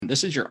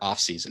this is your off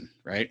season,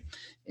 right?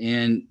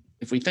 And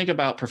if we think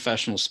about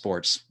professional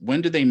sports, when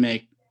do they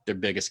make their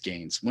biggest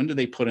gains? When do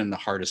they put in the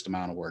hardest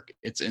amount of work?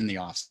 It's in the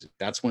off season.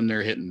 That's when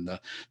they're hitting the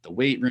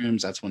weight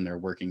rooms. That's when they're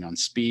working on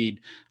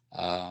speed.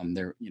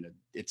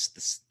 It's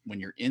this,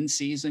 when you're in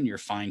season, you're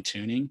fine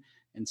tuning.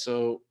 And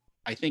so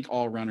I think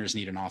all runners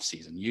need an off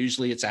season.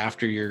 Usually it's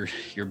after your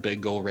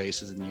big goal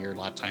races in the year. A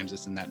lot of times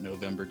it's in that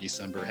November,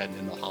 December, heading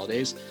into the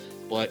holidays.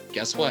 But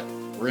guess what?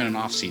 We're in an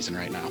off season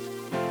right now.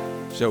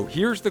 So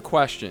here's the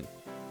question.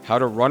 How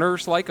do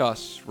runners like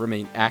us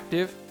remain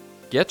active,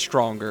 get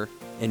stronger,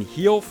 and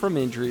heal from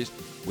injuries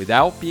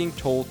without being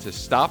told to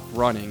stop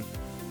running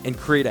and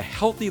create a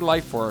healthy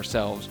life for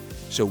ourselves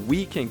so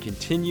we can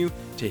continue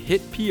to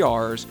hit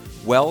PRs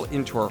well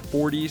into our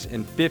 40s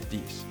and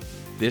 50s?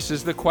 This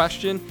is the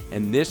question,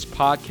 and this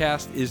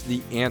podcast is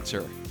the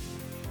answer.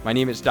 My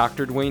name is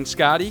Dr. Dwayne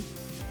Scotti,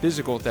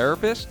 physical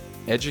therapist,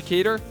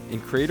 educator,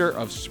 and creator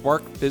of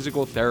Spark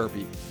Physical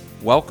Therapy.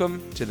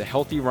 Welcome to the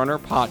Healthy Runner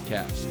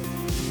Podcast.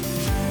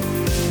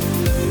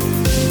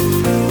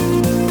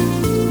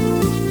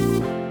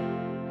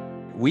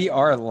 We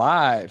are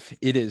live.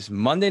 It is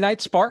Monday Night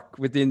Spark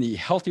within the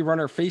Healthy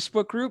Runner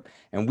Facebook group,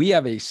 and we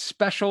have a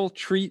special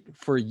treat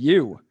for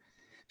you.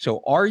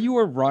 So are you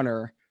a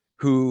runner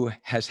who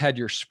has had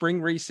your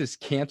spring races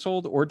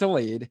canceled or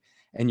delayed,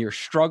 and you're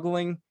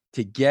struggling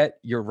to get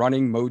your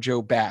running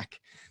mojo back?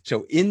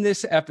 So in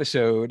this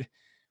episode,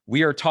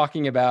 we are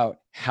talking about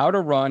how to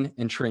run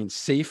and train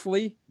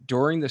safely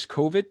during this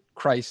COVID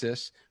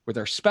crisis with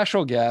our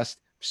special guest,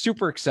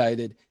 super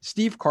excited,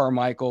 Steve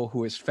Carmichael,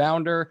 who is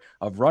founder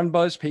of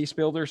RunBuzz Pace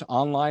Builders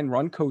online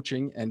run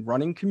coaching and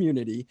running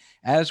community,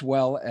 as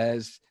well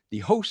as the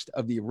host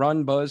of the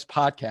RunBuzz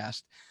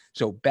podcast.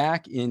 So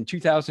back in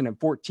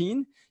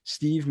 2014,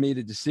 Steve made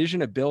a decision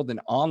to build an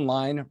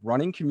online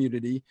running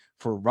community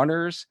for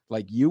runners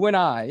like you and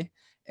I,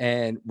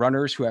 and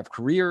runners who have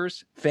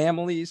careers,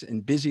 families,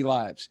 and busy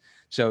lives.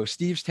 So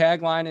Steve's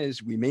tagline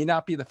is, we may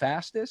not be the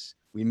fastest,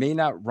 we may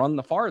not run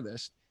the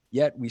farthest,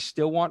 yet we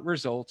still want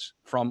results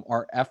from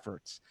our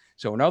efforts.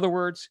 So in other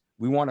words,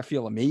 we want to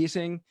feel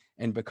amazing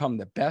and become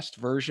the best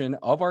version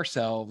of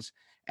ourselves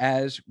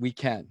as we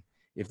can.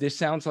 If this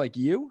sounds like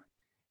you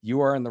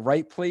are in the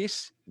right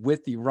place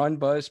with the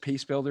RunBuzz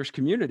Pace Builders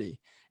community.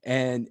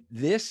 And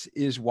this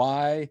is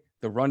why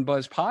the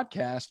RunBuzz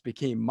podcast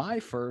became my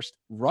first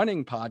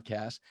running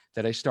podcast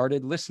that I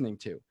started listening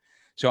to.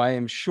 So I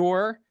am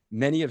sure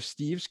many of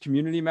Steve's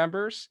community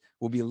members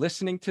will be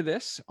listening to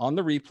this on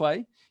the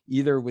replay,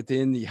 either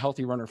within the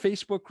Healthy Runner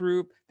Facebook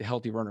group, the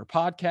Healthy Runner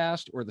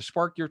podcast, or the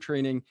Spark Your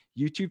Training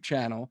YouTube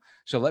channel.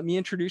 So let me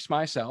introduce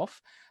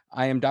myself.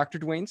 I am Dr.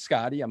 Dwayne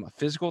Scotti. I'm a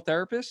physical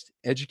therapist,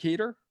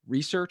 educator,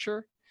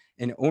 researcher,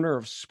 and owner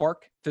of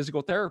Spark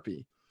Physical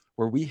Therapy,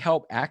 where we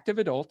help active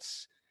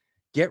adults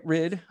get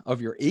rid of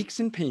your aches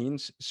and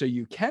pains so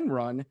you can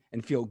run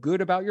and feel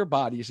good about your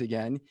bodies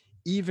again,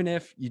 even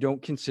if you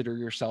don't consider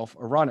yourself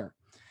a runner.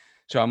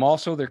 So I'm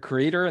also the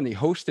creator and the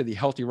host of the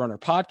Healthy Runner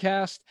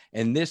podcast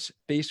and this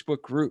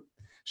Facebook group.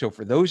 So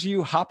for those of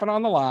you hopping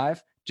on the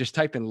live, just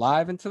type in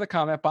live into the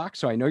comment box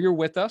so I know you're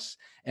with us.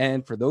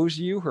 And for those of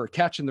you who are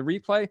catching the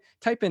replay,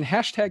 type in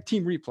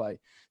 #team replay.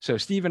 So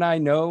Steve and I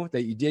know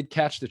that you did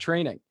catch the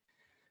training.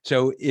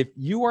 So if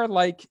you are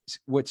like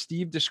what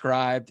Steve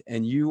described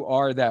and you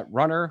are that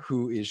runner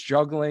who is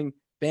juggling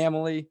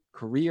family,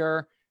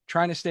 career,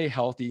 trying to stay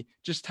healthy,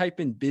 just type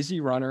in busy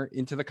runner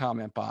into the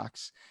comment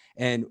box.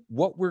 And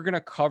what we're going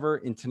to cover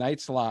in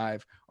tonight's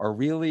live are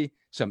really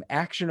some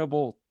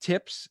actionable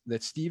tips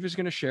that Steve is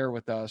going to share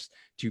with us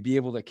to be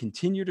able to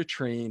continue to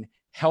train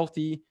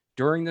healthy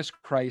during this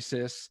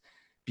crisis,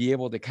 be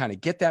able to kind of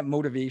get that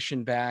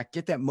motivation back,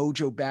 get that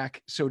mojo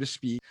back, so to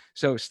speak.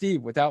 So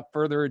Steve, without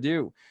further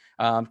ado,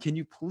 can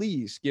you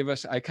please give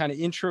us, I kind of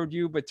introed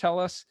you, but tell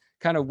us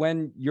kind of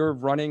when your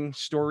running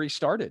story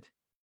started.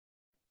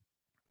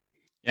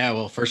 Yeah,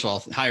 well, first of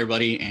all, hi,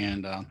 everybody,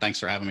 and thanks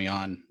for having me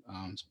on.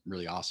 It's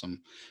really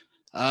awesome.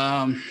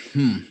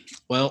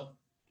 Well,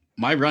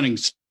 my running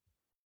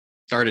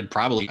started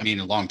probably,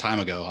 a long time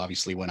ago,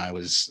 obviously, when I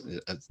was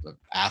an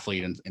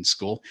athlete in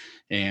school,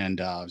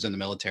 and I was in the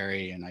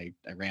military, and I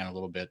ran a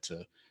little bit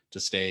to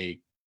stay,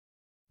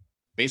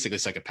 basically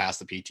so I could pass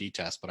the PT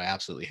test, but I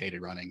absolutely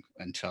hated running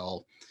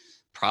until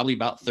probably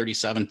about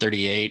 37,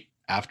 38.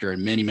 After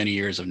many, many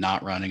years of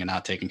not running and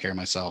not taking care of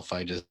myself,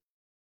 I just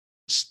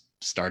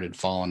started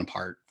falling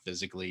apart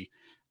physically.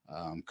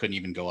 Couldn't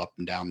even go up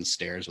and down the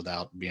stairs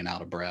without being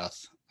out of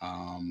breath.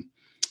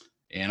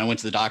 And I went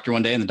to the doctor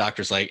one day, and the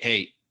doctor's like,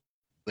 hey,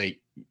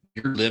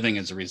 you're living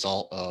as a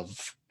result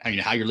of,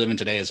 how you're living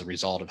today as a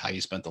result of how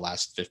you spent the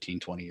last 15,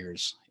 20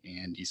 years.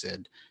 And he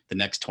said, the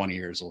next 20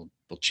 years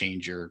will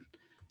change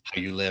how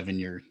you live in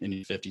your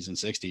 50s and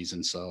 60s.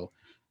 And so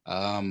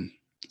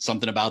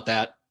something about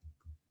that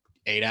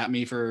ate at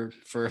me for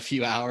a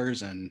few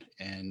hours. And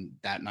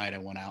that night I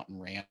went out and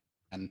ran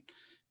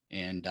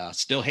and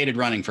still hated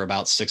running for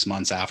about 6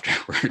 months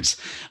afterwards.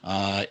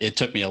 It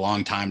took me a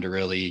long time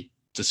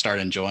to start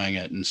enjoying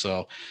it. And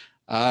so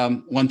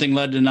One thing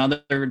led to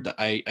another.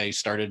 I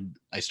started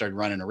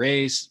running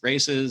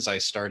races. I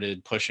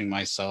started pushing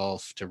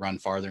myself to run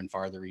farther and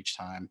farther each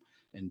time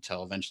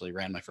until eventually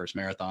ran my first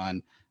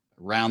marathon.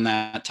 Around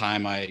that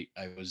time, I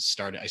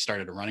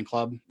started a running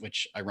club,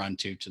 which I run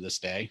to this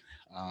day,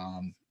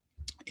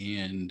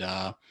 and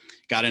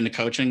got into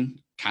coaching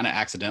kind of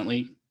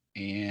accidentally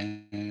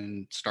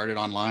and started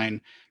online,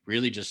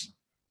 really just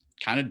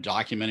kind of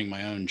documenting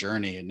my own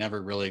journey. It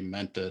never really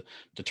meant to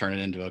turn it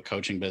into a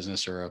coaching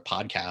business or a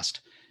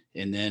podcast.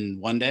 And then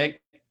one day,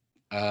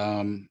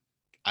 I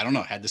don't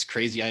know, had this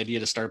crazy idea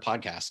to start a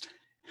podcast.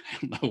 I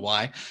don't know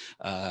why,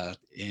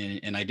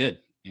 and I did,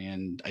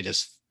 and I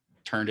just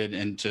turned it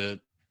into,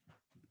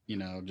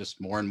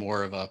 just more and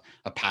more of a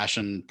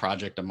passion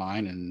project of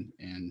mine,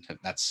 and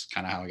that's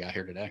kind of how I got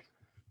here today.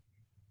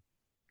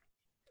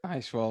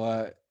 Nice.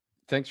 Well,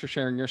 thanks for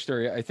sharing your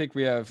story. I think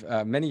we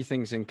have many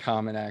things in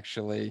common,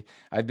 actually.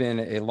 I've been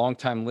a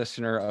longtime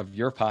listener of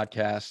your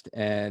podcast.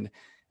 And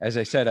as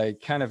I said, I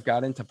kind of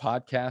got into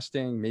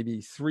podcasting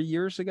maybe 3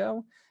 years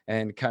ago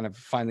and kind of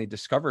finally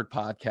discovered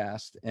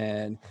podcast.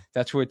 And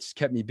that's what's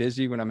kept me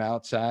busy when I'm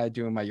outside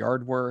doing my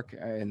yard work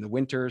in the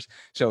winters.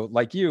 So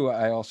like you,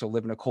 I also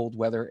live in a cold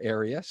weather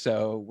area.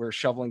 So we're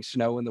shoveling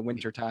snow in the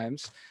winter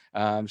times.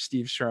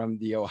 Steve's from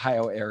the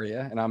Ohio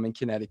area and I'm in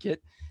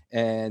Connecticut.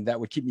 And that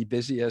would keep me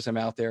busy as I'm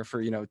out there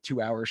for 2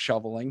 hours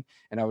shoveling.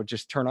 And I would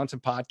just turn on some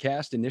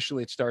podcast.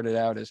 Initially, it started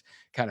out as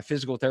kind of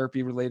physical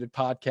therapy related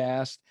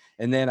podcast,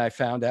 and then I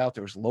found out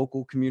there was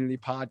local community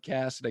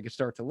podcasts that I could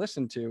start to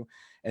listen to.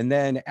 And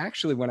then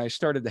actually, when I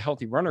started the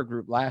Healthy Runner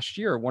Group last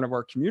year, one of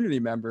our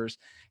community members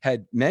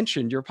had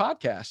mentioned your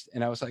podcast,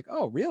 and I was like,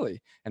 "Oh,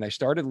 really?" And I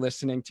started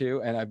listening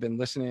to, and I've been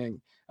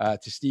listening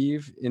to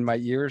Steve in my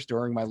ears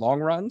during my long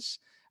runs.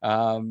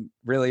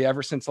 Really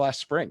ever since last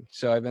spring.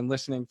 So I've been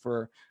listening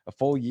for a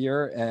full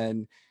year,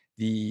 and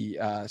the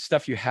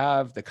stuff you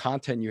have, the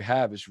content you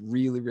have is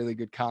really, really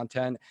good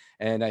content.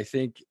 And I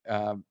think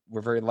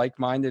we're very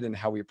like-minded in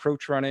how we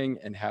approach running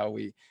and how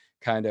we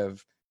kind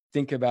of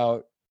think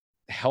about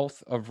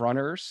health of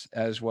runners,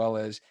 as well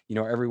as,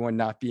 everyone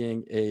not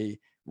being a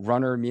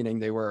runner, meaning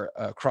they were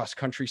a cross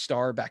country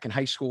star back in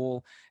high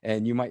school,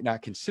 and you might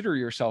not consider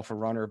yourself a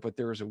runner, but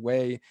there is a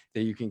way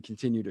that you can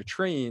continue to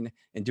train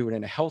and do it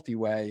in a healthy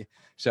way.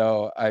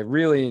 So I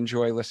really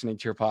enjoy listening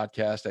to your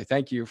podcast. I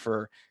thank you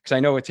because I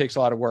know it takes a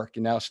lot of work.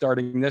 And now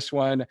starting this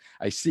one,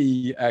 I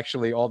see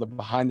actually all the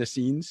behind the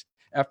scenes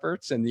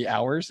efforts and the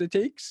hours it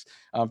takes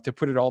to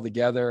put it all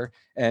together.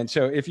 And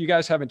so if you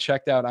guys haven't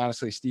checked out,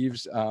 honestly,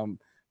 Steve's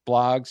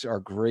blogs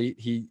are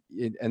great.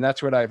 And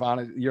that's what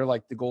you're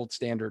like the gold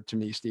standard to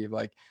me, Steve.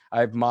 Like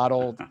I've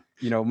modeled,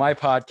 my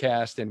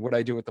podcast and what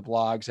I do with the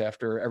blogs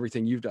after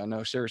everything you've done.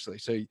 No, seriously.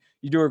 So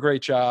you do a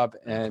great job.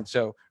 And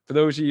so for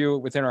those of you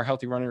within our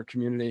Healthy Runner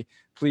community,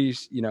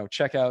 please,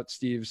 check out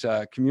Steve's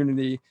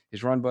community,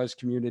 his Run Buzz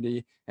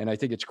community. And I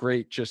think it's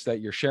great just that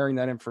you're sharing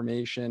that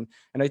information.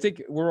 And I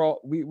think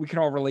we can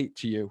all relate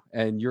to you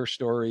and your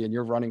story and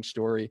your running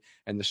story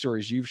and the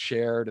stories you've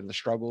shared and the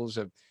struggles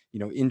of,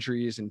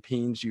 injuries and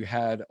pains you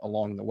had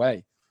along the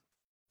way.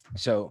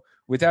 So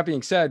with that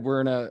being said,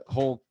 we're in a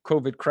whole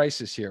COVID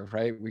crisis here,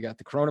 right? We got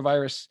the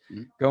coronavirus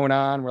going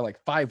on. We're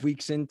like 5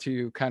 weeks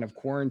into kind of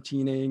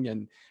quarantining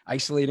and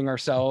isolating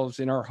ourselves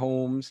in our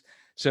homes.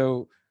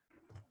 So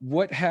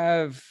what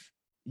have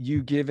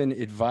you given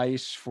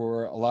advice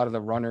for a lot of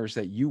the runners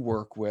that you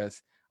work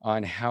with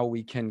on how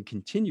we can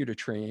continue to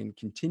train,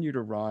 continue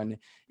to run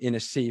in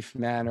a safe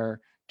manner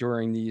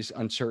during these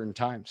uncertain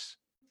times?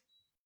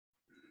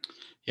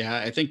 Yeah,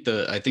 I think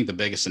the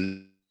biggest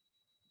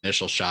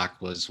initial shock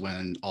was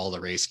when all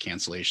the race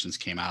cancellations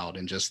came out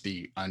and just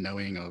the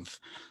unknowing of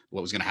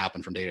what was going to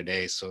happen from day to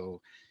day. So,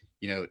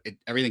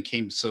 everything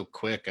came so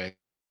quick.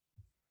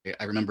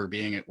 I remember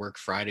being at work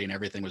Friday and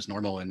everything was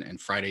normal, and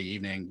Friday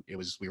evening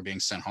we were being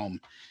sent home,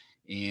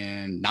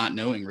 and not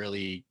knowing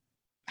really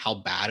how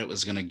bad it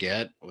was going to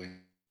get.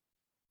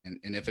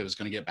 And if it was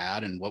going to get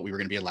bad and what we were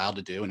going to be allowed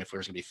to do, and if there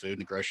was going to be food in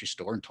the grocery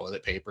store and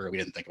toilet paper. We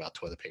didn't think about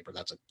toilet paper.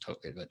 That's a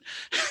totally, but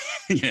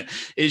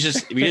it's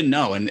just, we didn't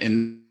know.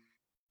 And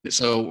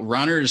so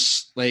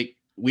runners, like,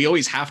 we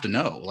always have to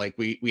know, like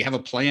we have a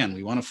plan.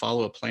 We want to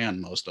follow a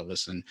plan, most of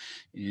us. And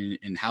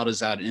how does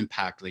that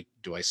impact? Like,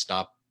 do I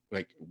stop?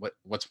 Like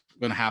what's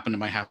going to happen to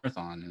my half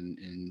marathon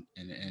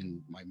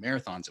and my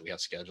marathons that we have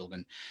scheduled?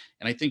 And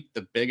I think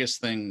the biggest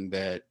thing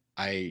that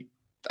I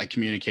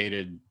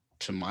communicated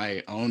to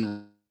my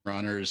own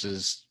runners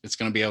is it's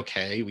going to be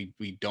okay.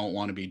 We don't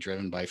want to be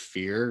driven by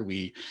fear.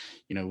 We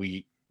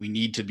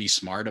need to be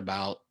smart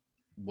about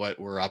what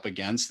we're up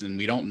against, and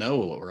we don't know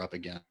what we're up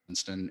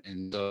against.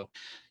 And so,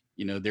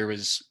 there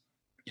was,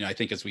 I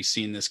think as we've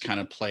seen this kind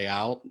of play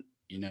out,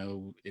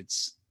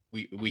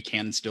 we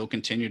can still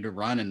continue to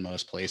run in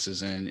most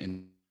places. And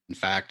in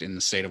fact, in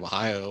the state of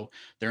Ohio,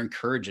 they're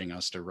encouraging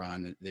us to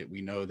run. That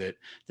we know that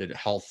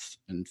health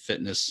and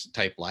fitness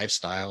type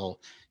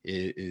lifestyle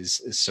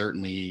is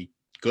certainly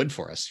good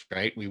for us,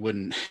 right? We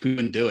wouldn't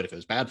do it if it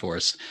was bad for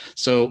us.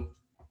 So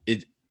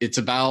it's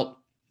about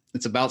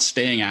it's about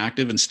staying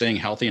active and staying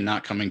healthy and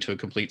not coming to a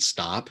complete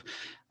stop.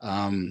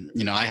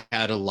 I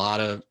had a lot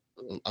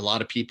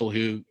of people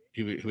who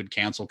would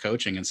cancel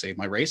coaching and say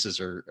my races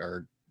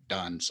are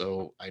done,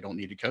 so I don't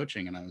need the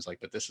coaching. And I was like,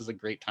 but this is a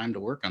great time to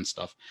work on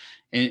stuff.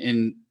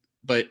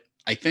 But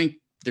I think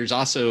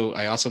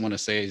I also want to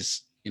say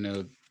is,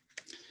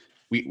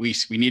 we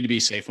need to be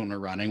safe when we're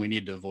running. We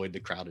need to avoid the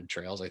crowded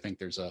trails. I think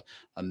there's a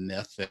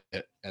myth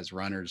that as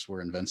runners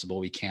we're invincible.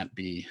 We can't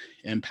be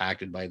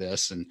impacted by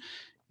this. And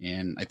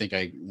I think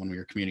when we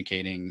were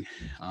communicating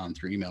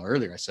through email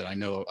earlier, I said,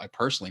 I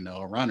personally know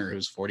a runner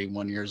who's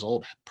 41 years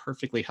old,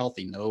 perfectly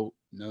healthy, no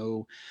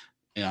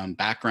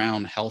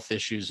background health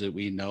issues that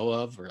we know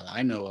of, or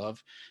I know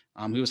of,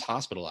 who was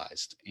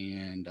hospitalized,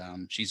 and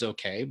she's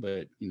okay,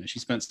 but she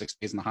spent 6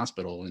 days in the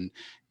hospital,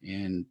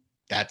 and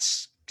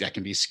that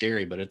can be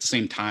scary. But at the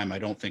same time, I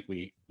don't think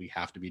we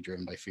have to be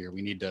driven by fear.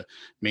 We need to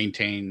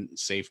maintain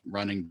safe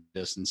running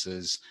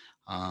distances,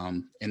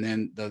 and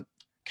then the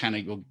kind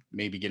of we'll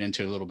maybe get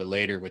into a little bit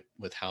later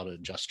with how to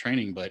adjust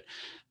training. But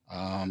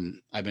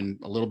I've been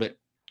a little bit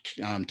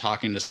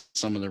talking to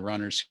some of the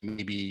runners who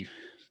may be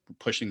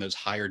pushing those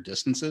higher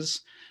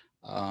distances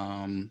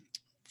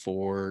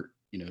for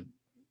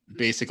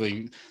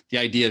basically the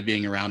idea of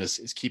being around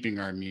is keeping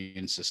our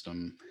immune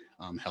system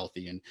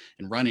healthy, and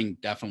running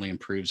definitely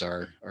improves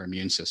our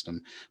immune system.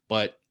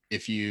 But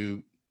if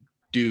you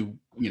do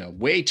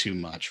way too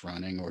much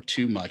running or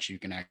too much, you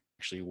can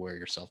actually wear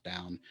yourself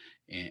down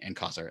and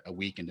cause a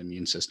weakened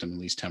immune system, at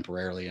least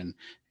temporarily.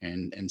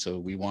 And so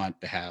we want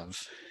to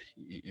have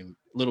a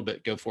little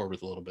bit, go forward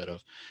with a little bit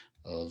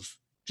of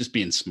just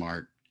being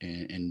smart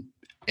and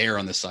err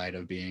on the side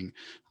of being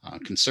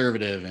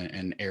conservative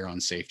and err on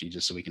safety,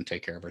 just so we can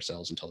take care of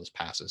ourselves until this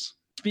passes.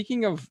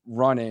 Speaking of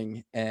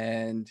running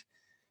and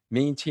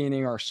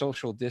maintaining our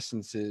social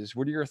distances,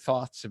 what are your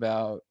thoughts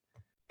about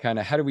kind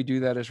of how do we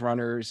do that as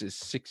runners? Is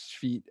 6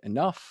 feet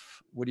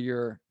enough? What are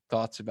your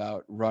thoughts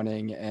about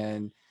running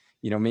and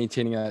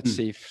maintaining that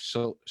safe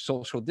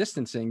social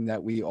distancing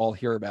that we all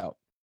hear about?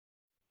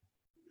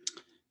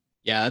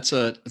 Yeah, it's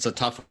a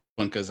tough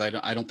one, because I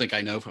don't think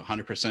I know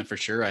 100% for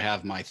sure. I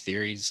have my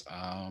theories.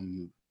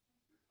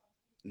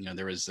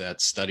 There was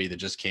that study that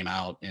just came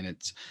out, and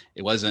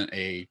it wasn't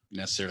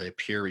necessarily a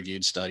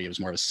peer-reviewed study. It was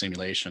more of a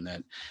simulation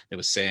that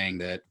was saying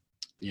that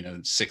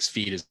 6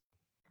 feet is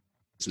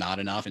not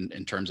enough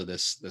in terms of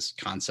this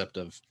concept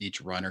of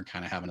each runner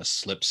kind of having a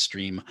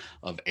slipstream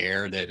of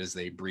air that as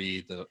they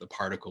breathe, the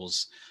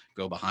particles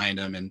go behind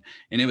them, and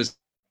it was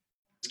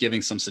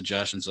giving some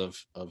suggestions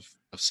of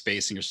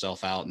spacing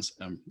yourself out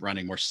and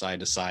running more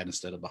side to side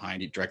instead of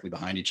directly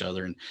behind each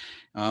other. And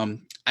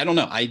I don't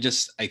know. I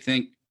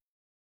think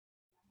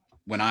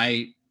when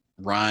I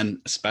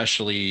run,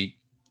 especially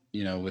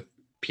with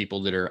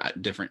people that are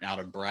different, out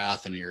of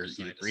breath, and you're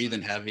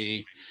breathing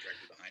heavy,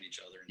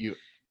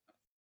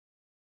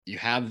 you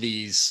have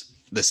this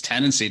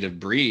tendency to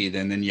breathe,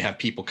 and then you have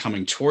people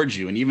coming towards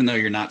you, and even though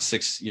you're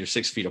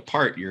 6 feet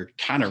apart, you're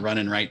kind of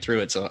running right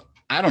through it. So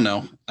I don't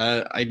know.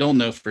 I don't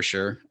know for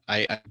sure.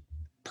 I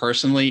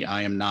personally,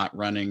 I am not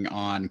running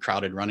on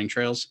crowded running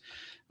trails.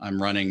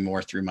 I'm running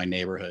more through my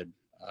neighborhood.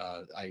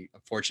 I'm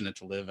fortunate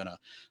to live in a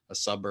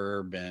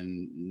suburb,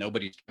 and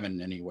nobody's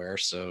coming anywhere,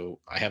 so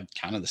I have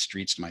kind of the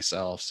streets to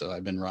myself. So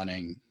I've been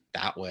running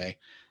that way.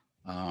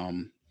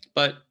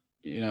 But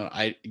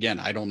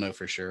I don't know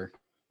for sure.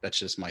 That's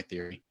just my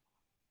theory.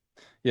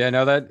 Yeah,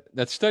 no,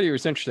 that study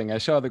was interesting. I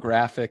saw the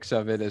graphics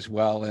of it as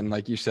well, and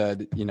like you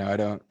said, I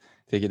don't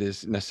think it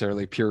is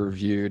necessarily peer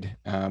reviewed,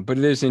 but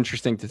it is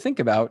interesting to think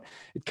about.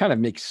 It kind of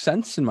makes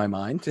sense in my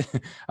mind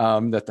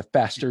that the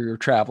faster you're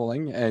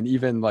traveling, and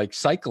even like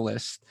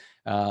cyclists,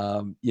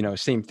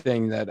 same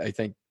thing, that I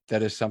think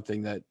that is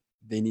something that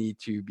they need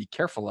to be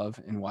careful of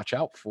and watch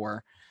out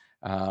for.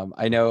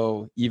 I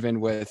know even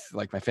with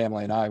like my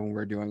family and I, when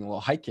we're doing a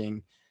little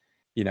hiking,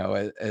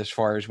 as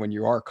far as when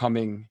you are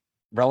coming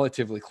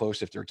relatively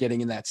close, if they're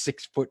getting in that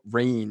 6 foot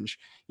range,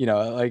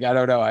 like, I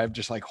don't know, I'm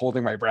just like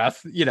holding my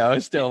breath,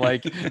 still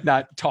like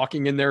not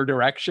talking in their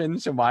direction.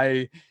 So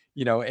my,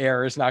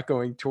 air is not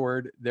going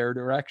toward their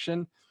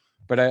direction.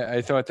 But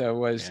I thought that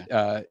was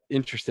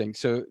interesting.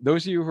 So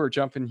those of you who are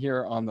jumping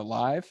here on the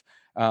live,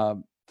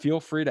 feel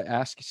free to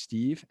ask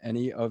Steve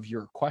any of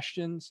your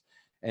questions,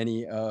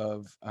 any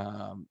of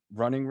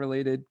running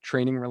related,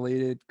 training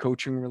related,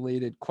 coaching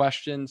related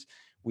questions.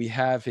 We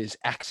have his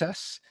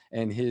access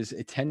and his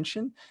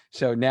attention.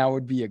 So now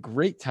would be a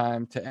great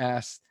time to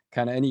ask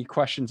kind of any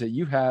questions that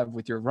you have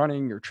with your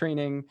running, your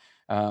training,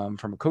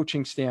 from a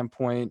coaching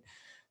standpoint.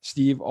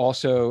 Steve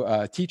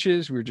also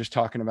teaches. We were just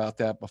talking about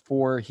that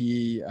before.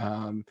 He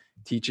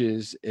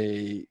teaches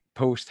a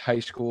post-high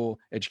school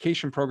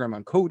education program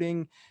on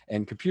coding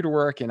and computer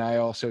work. And I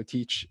also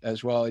teach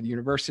as well at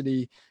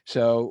university.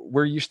 So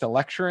we're used to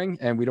lecturing,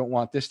 and we don't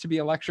want this to be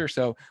a lecture.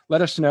 So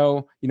let us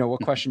know,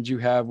 what questions you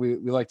have. We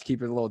like to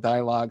keep it a little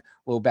dialogue,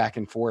 a little back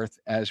and forth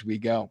as we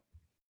go.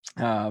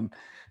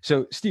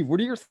 So Steve, what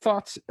are your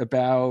thoughts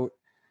about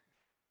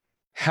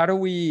how do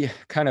we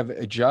kind of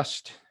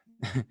adjust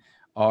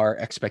our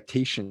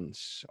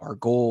expectations, our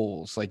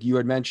goals. Like you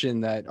had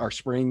mentioned that our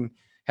spring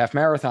half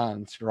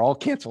marathons are all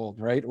canceled,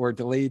 right? Or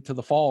delayed to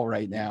the fall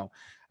right now.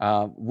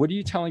 What are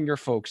you telling your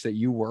folks that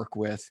you work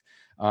with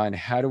on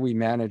how do we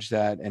manage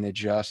that and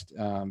adjust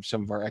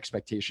some of our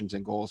expectations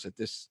and goals at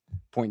this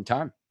point in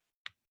time?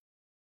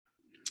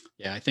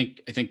 Yeah, I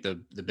think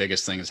the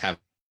biggest thing is have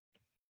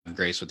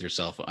grace with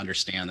yourself.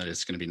 Understand that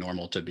it's going to be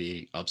normal to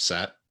be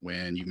upset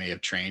when you may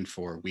have trained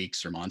for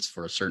weeks or months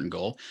for a certain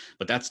goal,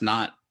 but that's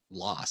not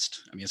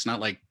lost. I mean, it's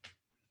not like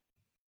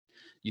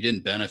you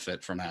didn't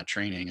benefit from that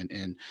training.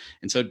 And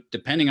so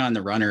depending on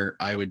the runner,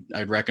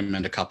 I'd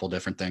recommend a couple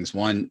different things.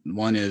 One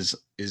is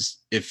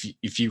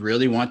if you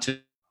really want to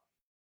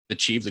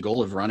achieve the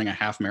goal of running a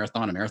half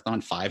marathon, a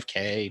marathon,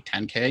 5K,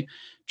 10K,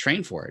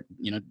 train for it.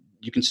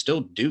 You can still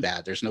do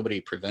that. There's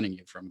nobody preventing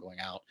you from going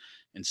out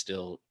and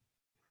still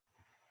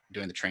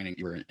doing the training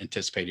you were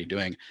anticipating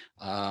doing.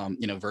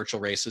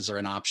 Virtual races are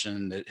an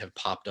option that have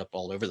popped up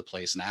all over the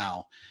place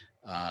now.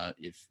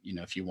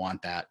 If you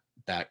want that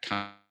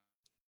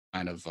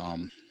kind of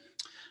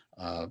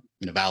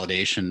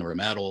validation or a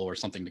medal or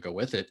something to go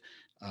with it,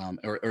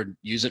 or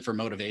use it for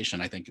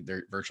motivation. I think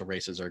virtual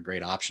races are a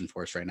great option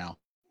for us right now.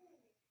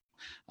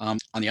 On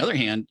the other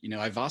hand,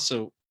 I've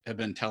also have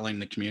been telling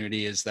the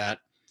community is that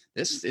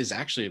this is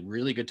actually a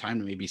really good time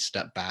to maybe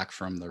step back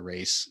from the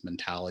race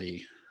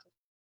mentality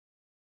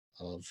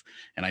of,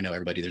 and I know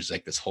everybody, there's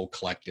like this whole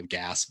collective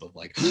gasp of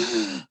like,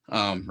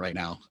 right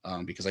now,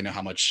 because I know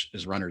how much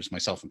as runners,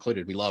 myself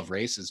included, we love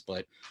races,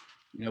 but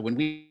when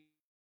we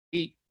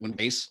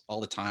race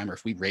all the time, or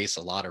if we race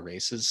a lot of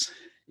races,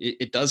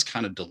 it does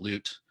kind of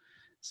dilute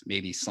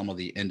maybe some of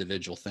the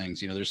individual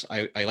things.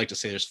 I like to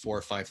say there's 4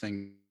 or 5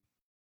 things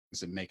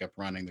that make up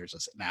running. There's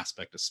an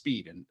aspect of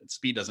speed, and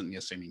speed doesn't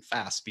necessarily mean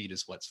fast. Speed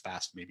is what's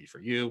fast maybe for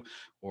you,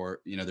 or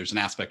there's an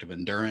aspect of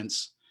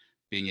endurance,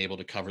 being able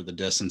to cover the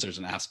distance. There's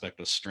an aspect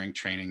of strength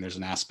training. There's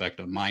an aspect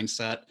of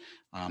mindset,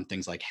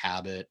 things like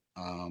habit,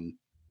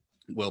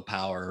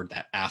 willpower,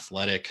 that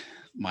athletic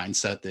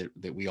mindset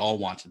that we all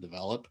want to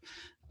develop,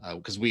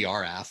 because we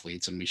are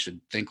athletes and we should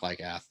think like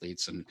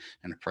athletes and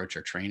approach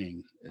our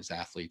training as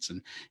athletes.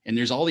 And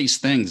there's all these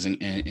things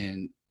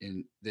and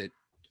that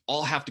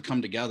all have to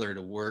come together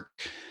to work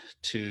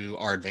to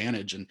our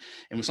advantage. And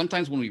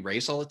sometimes when we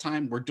race all the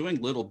time, we're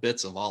doing little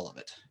bits of all of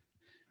it.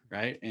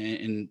 Right.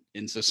 And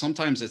so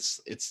sometimes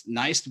it's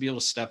nice to be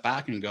able to step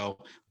back and go,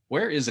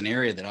 where is an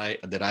area that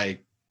I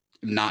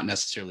am not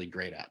necessarily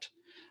great at?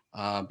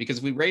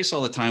 Because we race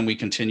all the time, we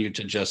continue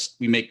to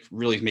we make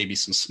really maybe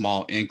some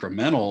small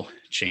incremental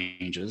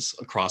changes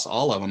across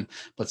all of them,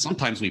 but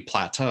sometimes we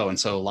plateau. And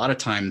so a lot of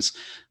times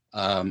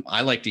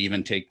I like to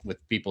even take with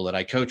people that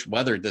I coach,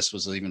 whether this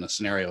was even a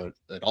scenario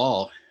at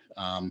all,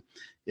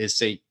 is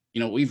say,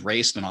 we've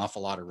raced an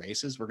awful lot of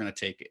races. We're going to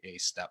take a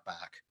step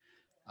back.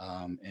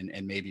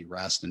 And maybe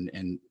rest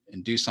and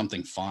do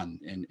something fun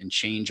and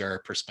change our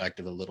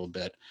perspective a little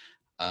bit.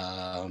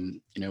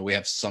 We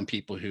have some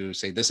people who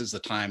say this is the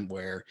time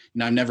where,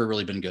 I've never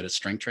really been good at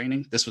strength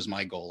training. This was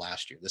my goal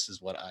last year. This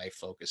is what I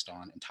focused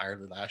on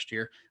entirely last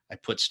year. I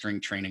put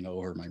strength training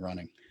over my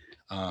running.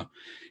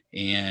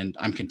 And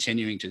I'm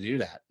continuing to do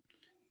that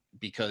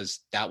because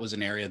that was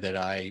an area that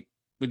I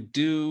would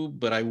do,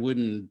 but I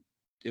wouldn't,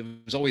 it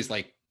was always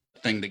like a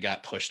thing that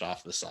got pushed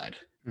off the side.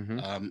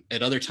 Mm-hmm.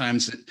 At other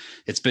times,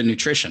 it's been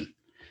nutrition.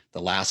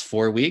 The last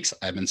 4 weeks,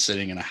 I've been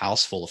sitting in a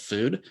house full of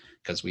food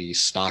because we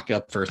stock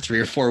up for 3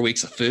 or 4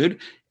 weeks of food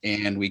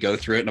and we go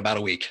through it in about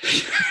a week.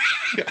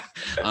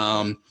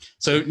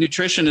 So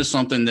nutrition is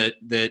something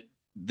that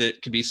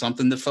could be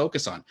something to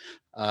focus on.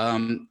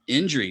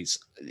 Injuries.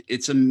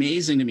 It's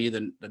amazing to me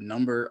the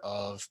number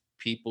of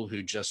people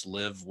who just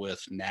live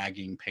with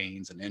nagging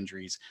pains and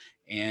injuries,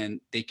 and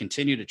they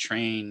continue to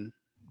train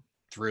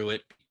through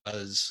it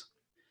because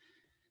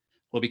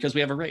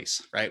we have a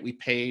race, right? We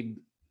paid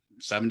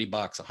 $70,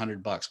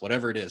 $100,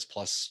 whatever it is,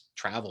 plus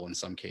travel in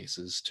some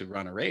cases to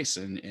run a race.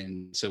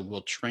 And so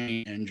we'll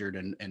train injured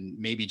and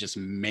maybe just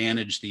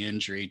manage the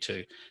injury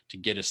to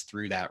get us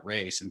through that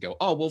race and go,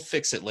 oh, we'll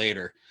fix it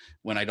later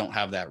when I don't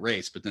have that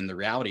race. But then the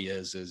reality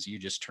is you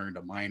just turned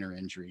a minor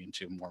injury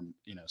into a more,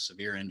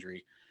 severe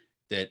injury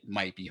that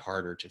might be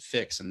harder to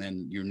fix. And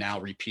then you're now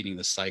repeating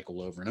the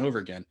cycle over and over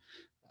again.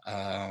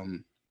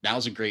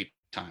 Now's a great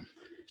time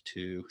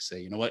to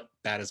say,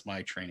 that is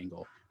my training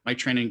goal. My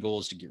training goal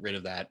is to get rid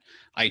of that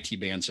IT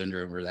band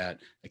syndrome or that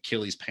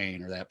Achilles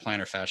pain or that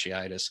plantar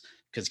fasciitis.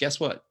 Because guess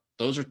what?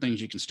 Those are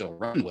things you can still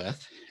run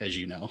with, as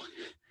you know.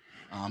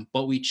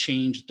 But we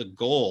changed the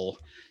goal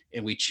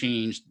and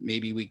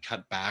maybe we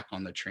cut back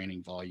on the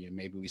training volume.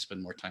 Maybe we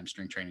spend more time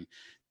strength training.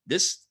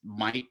 This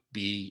might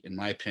be, in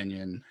my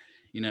opinion,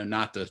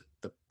 not to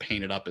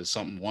paint it up as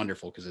something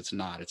wonderful, because it's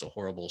not. It's a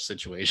horrible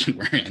situation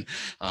we're in.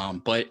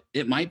 But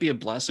it might be a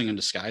blessing in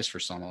disguise for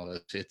some of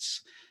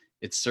us.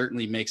 It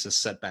certainly makes a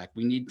setback.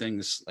 We need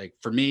things like,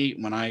 for me,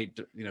 when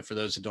for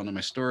those who don't know my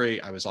story,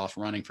 I was off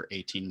running for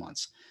 18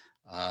 months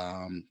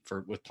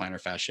with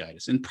plantar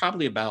fasciitis, and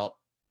probably about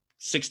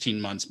 16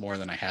 months more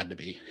than I had to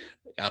be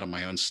out of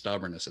my own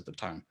stubbornness at the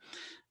time.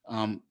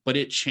 But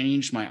it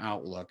changed my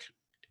outlook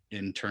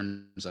in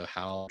terms of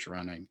how I was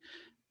running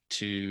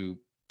to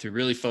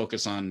really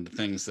focus on the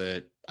things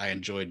that I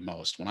enjoyed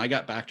most. When I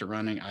got back to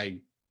running, I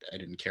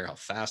didn't care how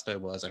fast I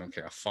was. I don't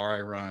care how far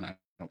I run. I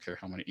don't care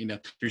how many,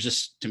 there's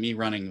just, to me,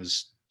 running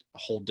was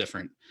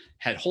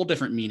had a whole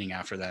different meaning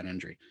after that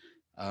injury.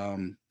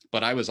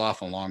 But I was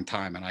off a long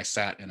time, and I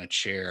sat in a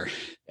chair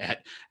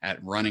at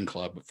running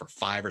club for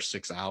 5 or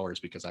 6 hours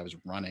because I was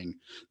running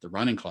the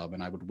running club,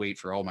 and I would wait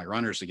for all my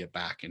runners to get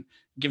back, and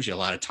it gives you a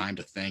lot of time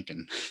to think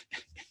and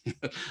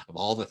of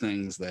all the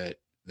things that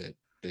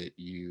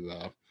you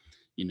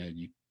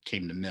you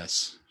came to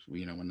miss,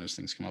 when those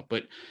things come up.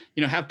 But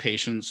have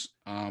patience,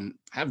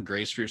 have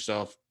grace for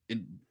yourself.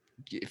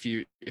 If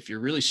you're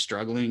really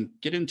struggling,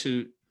 get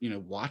into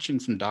watching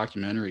some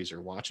documentaries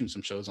or watching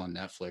some shows on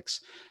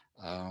Netflix.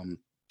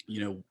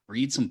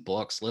 Read some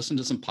books, listen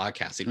to some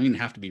podcasts. You don't even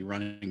have to be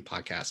running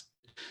podcasts,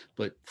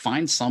 but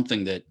find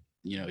something that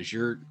as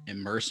you're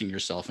immersing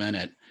yourself in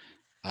it,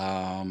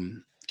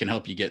 can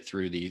help you get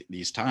through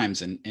these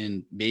times,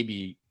 and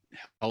maybe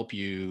help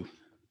you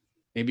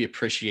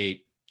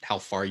appreciate how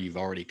far you've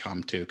already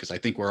come to. Because I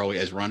think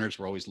as runners,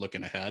 we're always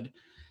looking ahead,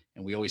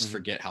 and we always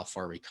forget how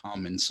far we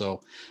come. And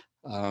so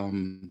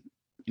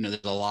there's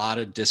a lot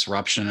of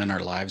disruption in our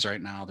lives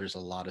right now. There's a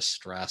lot of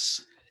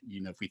stress.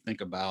 If we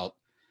think about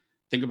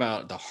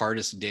the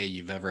hardest day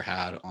you've ever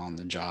had on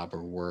the job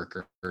or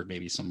work, or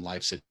maybe some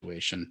life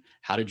situation,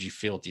 how did you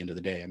feel at the end of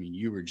the day? I mean,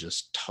 you were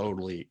just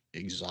totally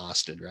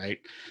exhausted, right?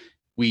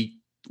 We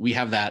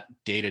have that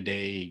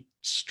day-to-day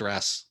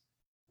stress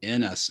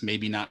in us,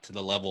 maybe not to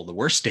the level of the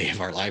worst day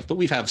of our life, but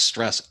we've had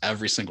stress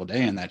every single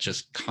day, and that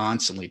just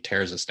constantly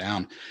tears us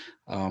down.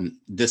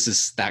 This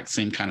is that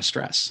same kind of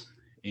stress.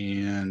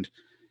 And,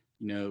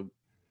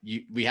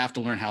 we have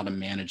to learn how to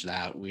manage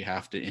that. We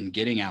have to, in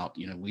getting out,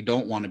 we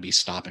don't want to be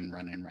stopping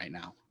running right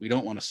now. We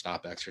don't want to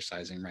stop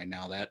exercising right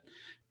now. That,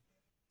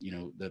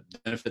 the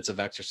benefits of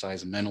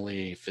exercise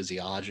mentally,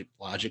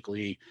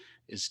 physiologically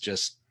is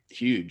just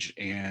huge.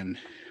 And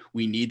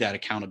we need that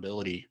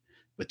accountability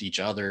with each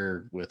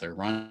other, with our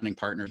running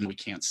partners, and we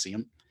can't see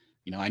them.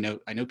 I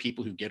know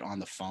people who get on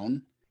the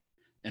phone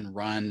and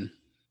run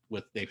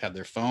they have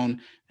their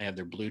phone, they have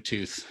their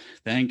Bluetooth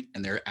thing,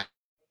 and they're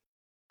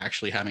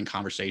actually having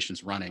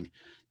conversations running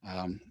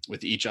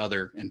with each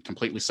other in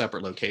completely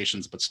separate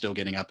locations, but still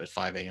getting up at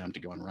 5 a.m. to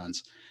go on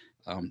runs.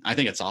 I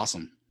think it's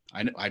awesome.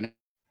 I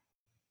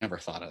never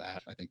thought of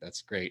that. I think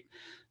that's great.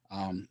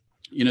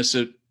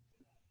 So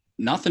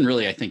nothing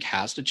really, I think,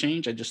 has to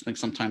change. I just think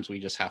sometimes we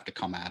just have to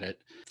come at it.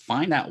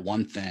 Find that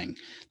one thing.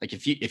 Like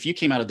if you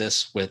came out of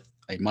this with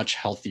a much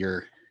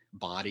healthier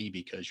body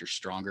because you're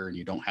stronger and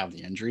you don't have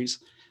the injuries,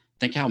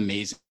 think how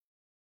amazing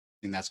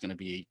that's going to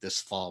be this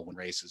fall when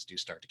races do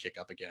start to kick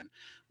up again.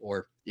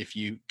 Or if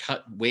you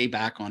cut way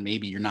back on,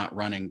 maybe you're not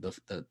running the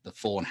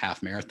full and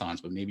half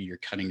marathons, but maybe you're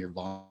cutting your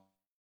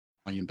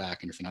volume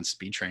back and you're on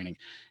speed training,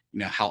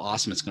 how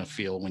awesome it's going to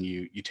feel when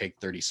you take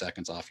 30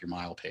 seconds off your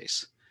mile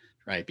pace,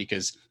 right?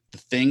 Because the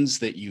things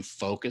that you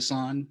focus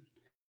on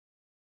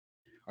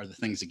are the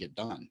things that get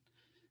done.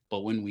 But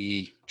when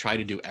we try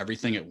to do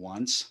everything at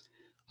once,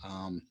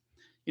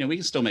 we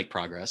can still make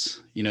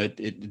progress.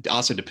 It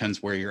also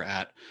depends where you're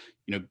at.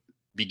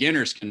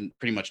 Beginners can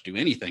pretty much do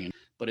anything.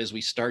 But as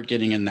we start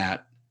getting in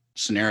that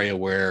scenario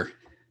where,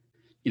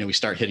 we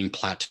start hitting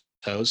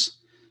plateaus,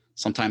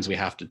 sometimes we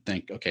have to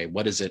think, okay,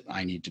 what is it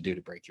I need to do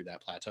to break through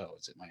that plateau?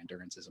 Is it my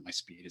endurance? Is it my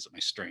speed? Is it my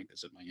strength?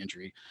 Is it my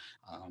injury?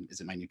 Is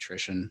it my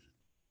nutrition?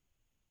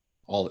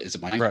 Is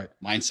it my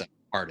mindset?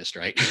 Hardest,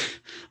 right?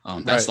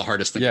 That's the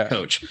hardest thing to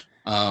coach.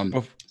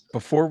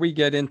 Before we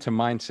get into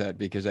mindset,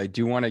 because I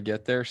do want to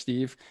get there,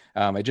 Steve,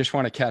 I just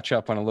want to catch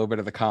up on a little bit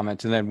of the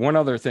comments. And then one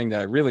other thing that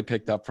I really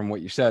picked up from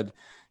what you said,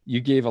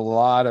 you gave a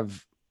lot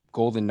of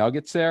golden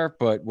nuggets there.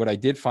 But what I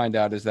did find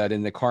out is that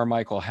in the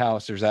Carmichael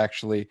house, there's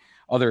actually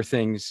other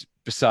things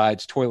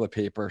besides toilet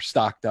paper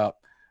stocked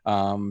up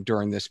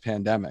during this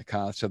pandemic.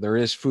 So there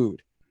is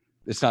food.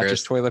 It's not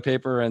just toilet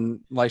paper and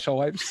Lysol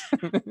wipes.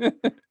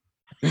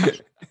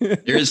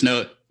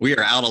 We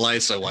are out of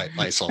Lysol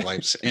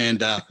wipes,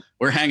 and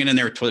we're hanging in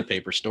there with toilet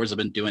paper. Stores have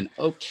been doing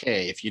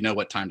okay if you know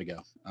what time to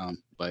go.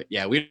 But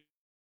yeah, we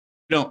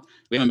haven't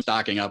been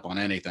stocking up on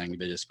anything. We've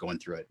been just going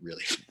through it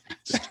really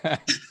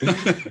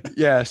fast.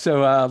 Yeah.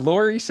 So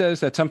Lori says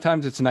that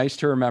sometimes it's nice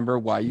to remember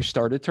why you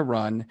started to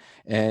run,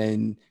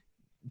 and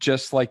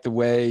just like the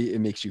way it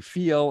makes you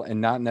feel,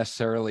 and not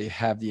necessarily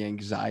have the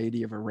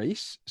anxiety of a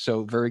race.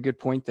 So very good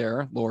point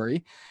there,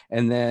 Lori.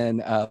 And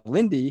then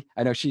Lindy,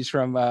 I know she's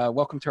from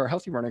Welcome to Our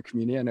Healthy Runner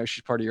community. I know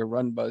she's part of your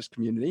Run Buzz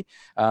community.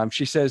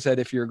 She says that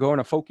if you're going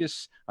to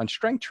focus on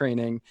strength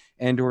training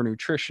and or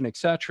nutrition,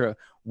 etc.,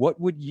 what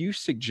would you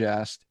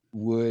suggest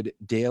would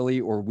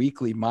daily or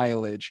weekly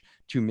mileage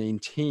to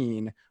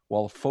maintain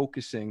while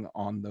focusing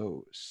on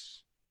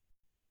those?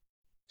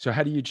 So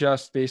how do you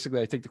adjust?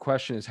 Basically, I think the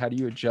question is, how do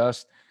you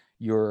adjust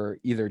your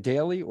either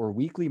daily or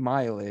weekly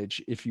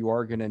mileage if you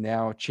are going to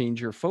now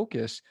change your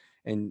focus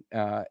and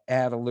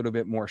add a little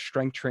bit more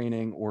strength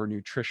training or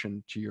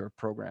nutrition to your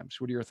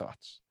programs? What are your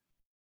thoughts?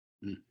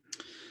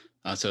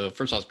 So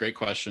first of all, it's a great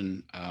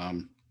question.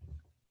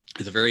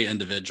 It's a very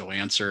individual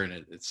answer, and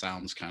it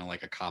sounds kind of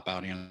like a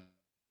cop-out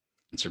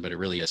answer, but it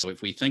really is. So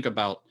if we think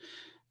about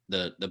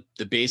the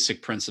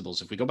basic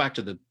principles, if we go back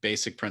to the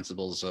basic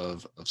principles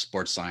of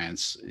sports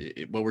science,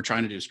 what we're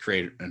trying to do is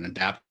create an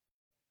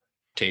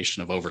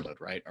adaptation of overload,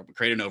 right? Or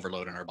create an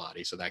overload in our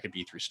body. So that could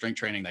be through strength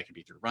training, that could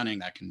be through running,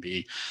 that can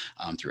be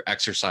through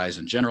exercise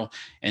in general.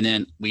 And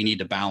then we need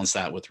to balance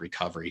that with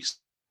recovery.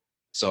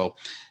 So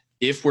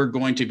if we're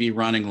going to be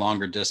running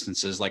longer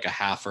distances like a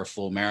half or a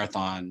full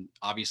marathon,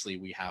 obviously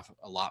we have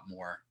a lot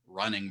more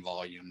running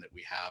volume that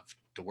we have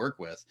to work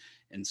with.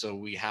 And so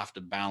we have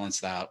to balance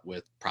that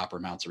with proper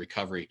amounts of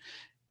recovery.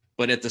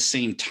 But at the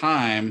same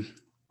time,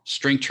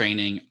 strength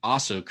training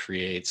also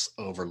creates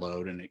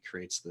overload, and it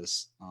creates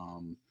this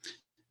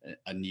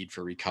a need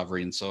for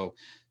recovery. And so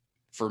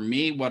for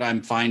me, what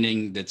I'm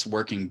finding that's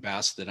working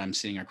best that I'm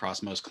seeing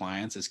across most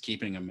clients is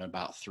keeping them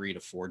about 3 to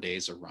 4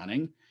 days of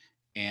running,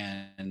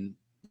 and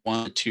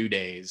 1 to 2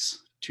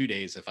 days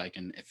if I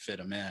can fit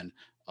them in,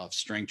 of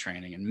strength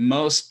training. And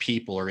most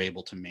people are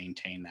able to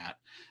maintain that.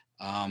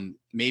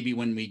 Maybe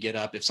when we get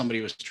up, if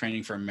somebody was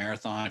training for a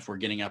marathon, if we're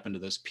getting up into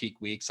those peak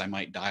weeks, I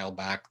might dial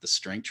back the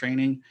strength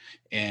training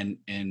and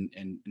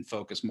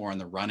focus more on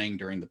the running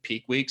during the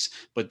peak weeks.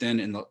 But then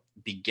in the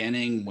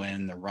beginning,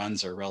 when the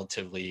runs are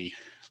relatively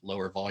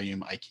lower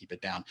volume, I keep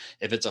it down.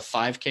 If it's a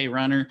 5K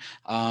runner,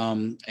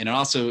 and it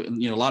also,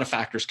 a lot of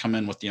factors come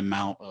in with the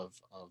amount of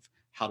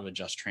how to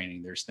adjust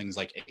training. There's things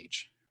like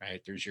age,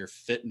 right? There's your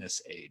fitness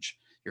age.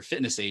 Your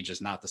fitness age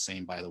is not the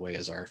same, by the way,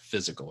 as our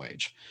physical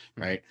age,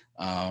 right?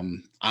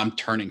 I'm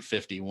turning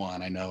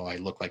 51. I know I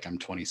look like I'm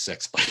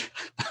 26, but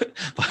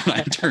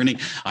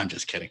I'm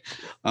just kidding.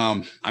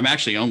 I'm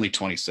actually only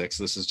 26.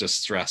 This is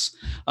just stress.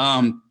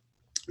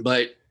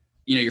 But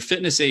your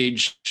fitness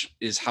age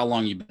is how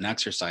long you've been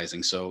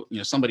exercising. So,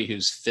 somebody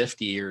who's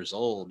 50 years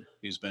old,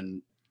 who's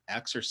been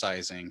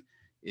exercising,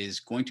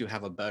 is going to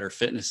have a better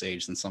fitness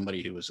age than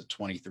somebody who was a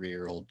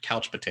 23-year-old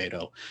couch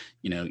potato,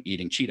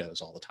 eating Cheetos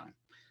all the time.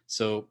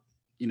 So,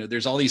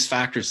 there's all these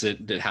factors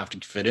that have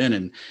to fit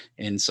in.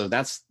 And so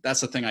that's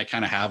the thing I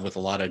kind of have with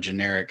a lot of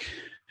generic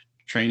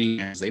training,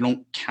 is they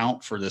don't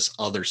count for this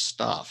other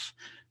stuff.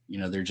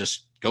 They're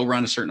just go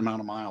run a certain amount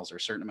of miles or a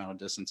certain amount of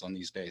distance on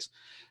these days.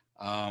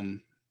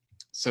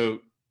 So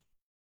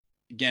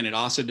again, it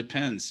also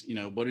depends,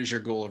 what is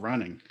your goal of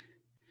running,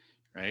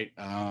 right?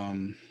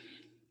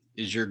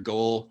 Is your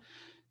goal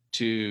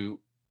to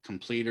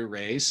complete a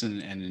race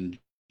and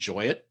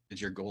enjoy it?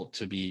 Is your goal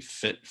to be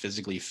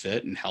physically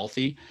fit and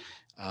healthy?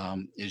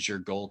 Is your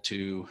goal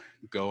to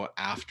go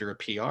after a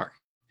PR?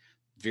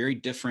 Very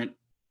different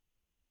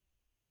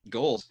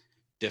goals,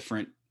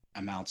 different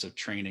amounts of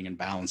training and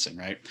balancing,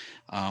 right?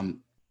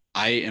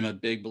 I am a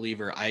big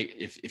believer.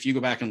 If you go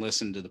back and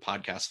listen to the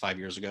podcast 5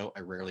 years ago, I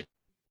rarely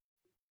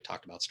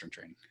talked about strength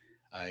training.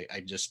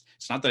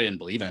 It's not that I didn't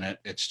believe in it.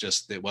 It's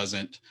just,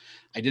 I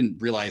didn't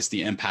realize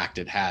the impact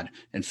it had.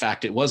 In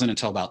fact, it wasn't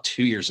until about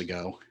 2 years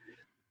ago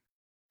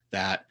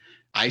that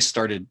I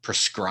started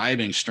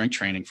prescribing strength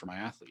training for my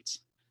athletes.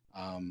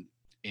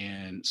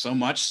 And so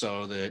much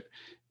so that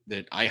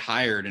I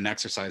hired an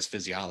exercise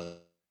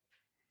physiologist,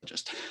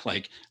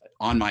 like,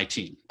 on my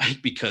team,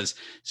 because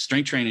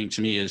strength training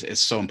to me is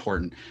so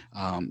important.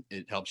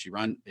 It helps you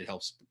run. It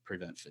helps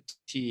prevent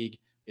fatigue.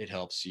 It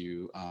helps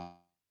you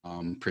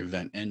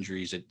prevent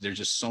injuries. There's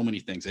just so many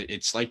things.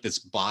 It's like this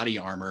body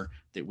armor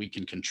that we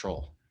can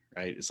control,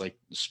 right? It's like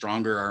the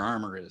stronger our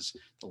armor is,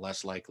 the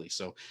less likely.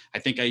 So I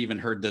think I even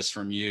heard this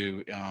from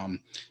you, and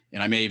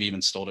I may have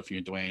even stole it from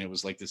you, Dwayne. It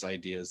was like this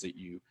idea is that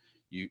you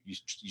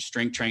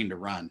strength train to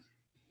run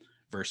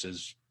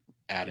versus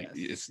adding.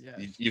 Yes.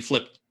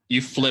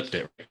 You flipped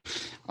it.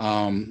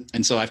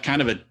 And so I've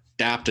kind of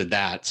adapted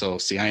that. So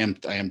see, I am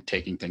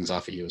taking things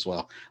off of you as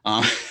well.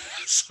 But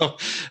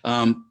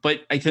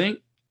I think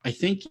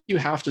you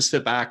have to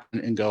sit back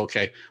and go,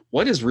 okay,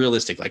 what is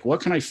realistic? Like,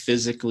 what can I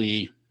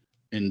physically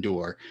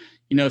endure?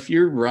 If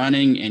you're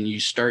running and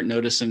you start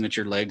noticing that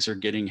your legs are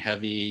getting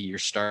heavy, you're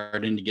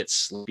starting to get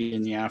sleepy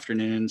in the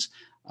afternoons,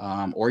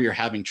 or you're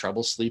having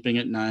trouble sleeping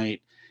at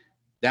night,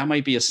 that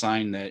might be a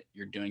sign that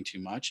you're doing too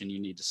much and you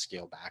need to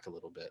scale back a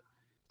little bit.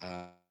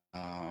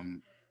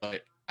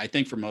 But I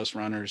think for most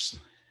runners,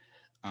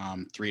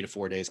 3 to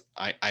 4 days,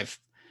 let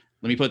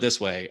me put it this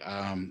way.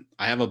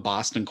 I have a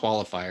Boston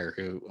qualifier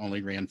who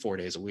only ran 4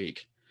 days a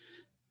week.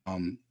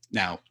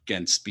 Now,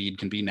 again, speed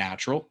can be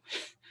natural,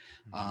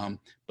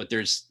 but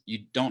you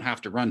don't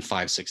have to run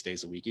 5-6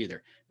 days a week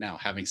either. Now,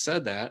 having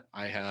said that,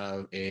 I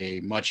have a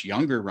much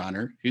younger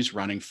runner who's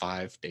running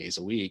 5 days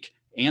a week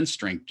and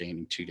strength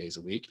training 2 days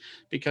a week,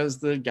 because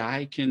the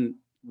guy can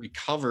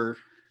recover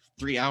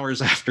 3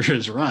 hours after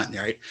his run,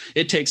 right?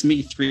 It takes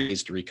me 3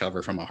 days to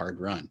recover from a hard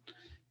run.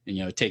 And,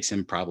 it takes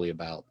him probably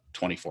about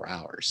 24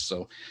 hours.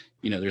 So,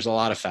 there's a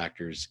lot of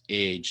factors: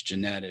 age,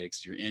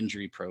 genetics, your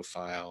injury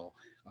profile.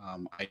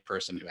 I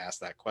person who asked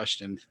that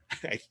question,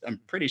 I'm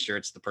pretty sure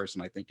it's the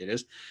person I think it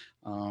is.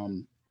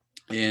 So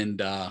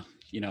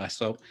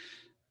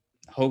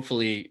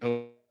hopefully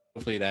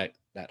that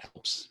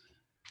helps.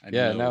 I don't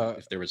Yeah, know no,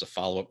 if there was a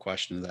follow-up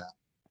question to that.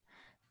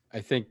 I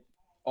think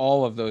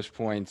all of those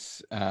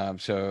points.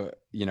 So,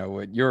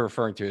 what you're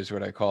referring to is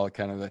what I call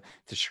kind of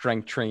the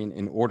strength train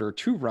in order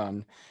to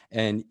run.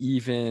 And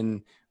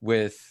even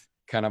with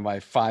kind of my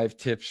 5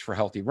 tips for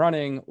healthy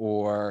running,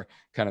 or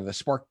kind of the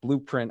Spark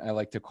blueprint, I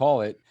like to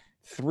call it,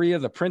 3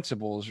 of the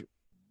principles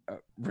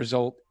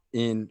result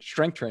in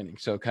strength training.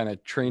 So kind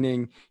of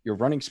training your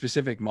running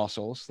specific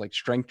muscles, like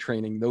strength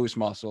training those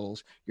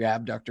muscles, your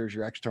abductors,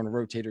 your external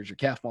rotators, your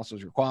calf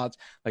muscles, your quads,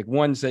 like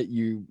ones that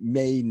you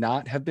may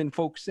not have been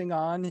focusing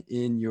on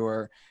in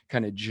your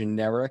kind of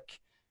generic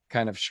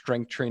kind of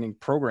strength training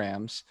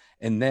programs.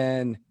 And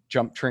then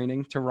jump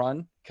training to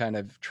run, kind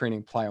of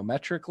training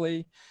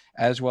plyometrically,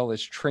 as well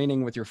as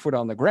training with your foot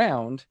on the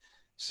ground,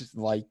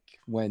 like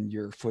when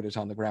your foot is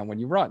on the ground when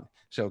you run.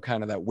 So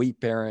kind of that weight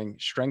bearing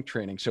strength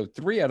training. So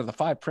 3 out of the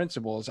 5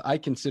 principles I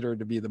consider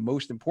to be the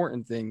most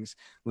important things,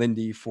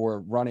 Lindy, for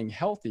running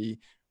healthy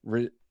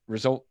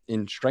result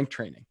in strength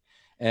training.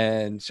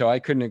 And so I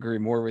couldn't agree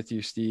more with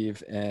you,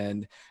 Steve.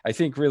 And I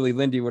think really,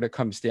 Lindy, what it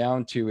comes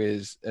down to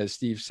is, as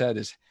Steve said,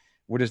 is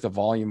what is the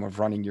volume of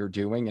running you're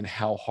doing, and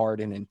how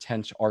hard and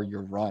intense are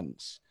your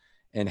runs,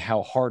 and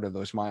how hard are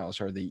those miles?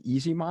 Are they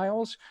easy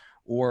miles,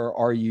 or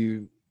are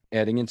you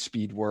adding in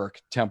speed work,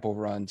 tempo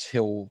runs,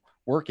 hill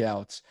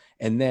workouts,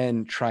 and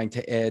then trying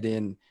to add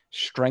in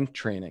strength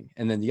training?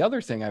 And then the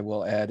other thing I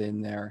will add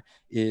in there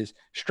is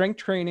strength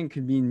training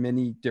can mean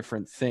many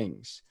different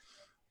things.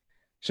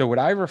 So what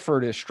I refer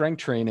to as strength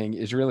training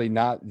is really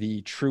not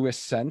the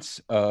truest sense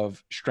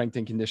of strength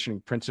and conditioning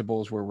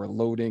principles, where we're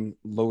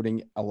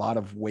loading a lot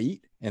of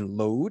weight and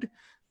load,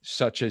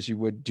 such as you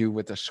would do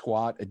with a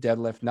squat, a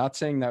deadlift. Not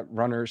saying that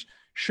runners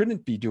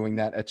shouldn't be doing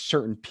that at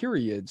certain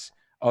periods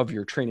of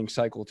your training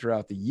cycle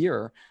throughout the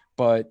year,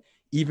 but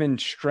even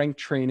strength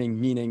training,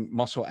 meaning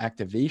muscle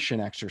activation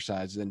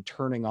exercises and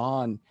turning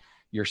on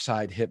your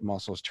side hip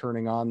muscles,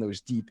 turning on those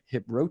deep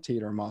hip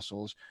rotator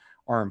muscles,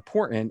 are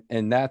important.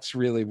 And that's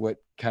really what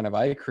kind of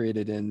I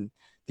created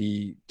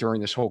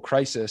during this whole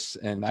crisis.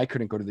 And I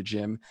couldn't go to the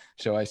gym.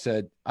 So I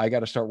said, I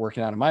got to start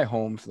working out in my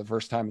home for the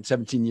first time in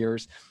 17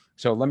 years.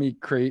 So let me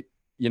create,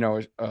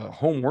 a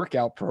home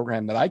workout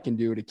program that I can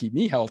do to keep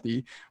me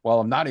healthy while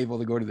I'm not able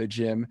to go to the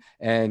gym,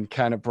 and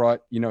kind of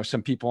brought,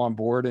 some people on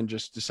board, and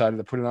just decided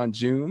to put it on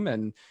Zoom.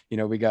 And,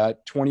 we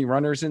got 20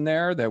 runners in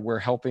there that we're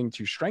helping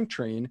to strength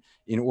train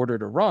in order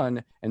to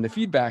run. And the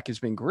feedback has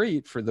been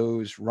great for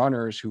those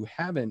runners who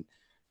haven't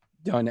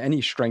done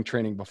any strength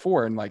training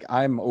before. And like,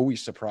 I'm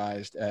always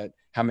surprised at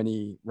how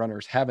many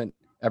runners haven't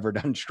ever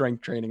done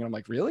strength training. And I'm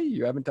like, really?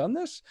 You haven't done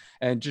this?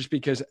 And just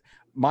because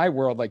my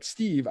world, like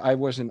Steve, I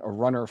wasn't a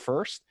runner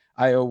first.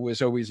 I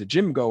was always a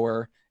gym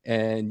goer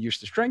and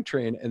used to strength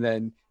train, and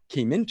then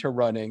came into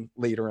running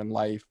later in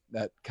life,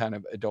 that kind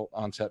of adult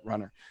onset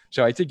runner.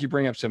 So I think you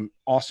bring up some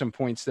awesome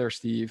points there,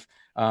 Steve.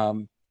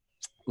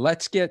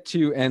 Let's get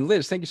to, and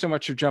Liz, thank you so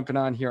much for jumping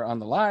on here on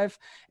the live.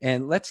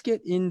 And let's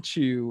get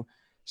into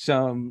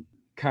some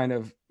kind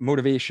of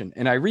motivation.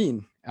 And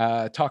Irene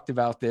talked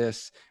about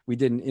this. We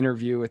did an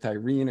interview with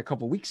Irene a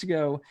couple of weeks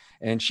ago,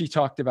 and she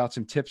talked about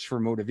some tips for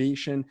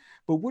motivation.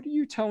 But what are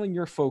you telling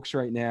your folks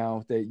right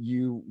now that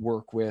you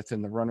work with,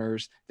 and the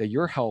runners that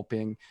you're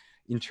helping,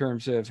 in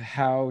terms of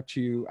how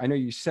to, I know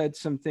you said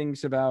some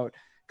things about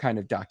kind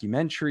of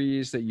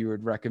documentaries that you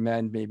would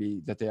recommend,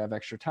 maybe that they have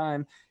extra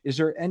time. Is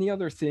there any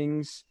other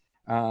things,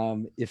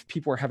 if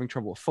people are having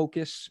trouble with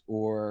focus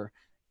or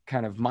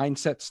kind of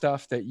mindset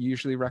stuff, that you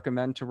usually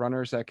recommend to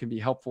runners that can be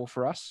helpful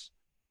for us?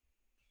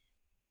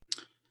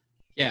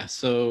 Yeah.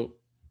 So,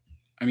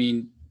 I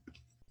mean,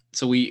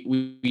 so we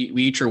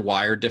each are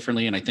wired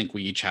differently, and I think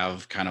we each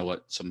have kind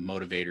of some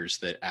motivators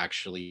that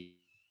actually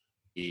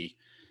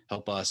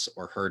help us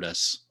or hurt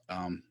us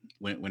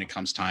when it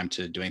comes time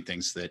to doing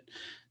things that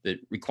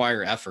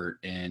require effort.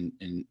 And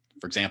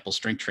for example,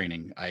 strength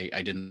training, I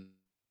didn't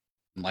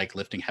like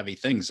lifting heavy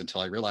things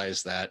until I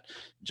realized that,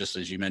 just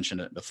as you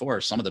mentioned it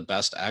before, some of the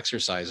best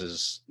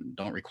exercises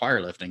don't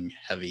require lifting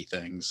heavy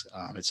things.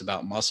 It's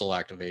about muscle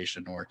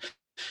activation,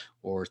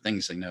 or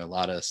things, a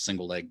lot of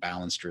single leg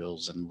balance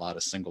drills and a lot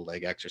of single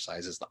leg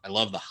exercises. I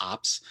love the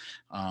hops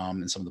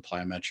and some of the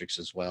plyometrics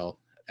as well.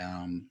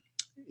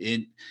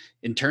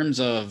 In terms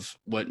of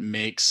what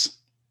makes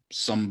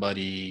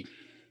somebody,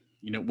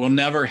 we'll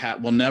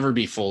never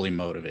be fully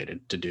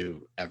motivated to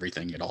do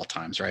everything at all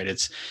times, right?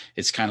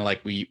 It's kind of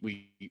like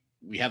we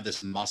have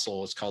this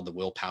muscle. It's called the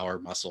willpower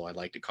muscle, I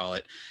like to call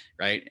it,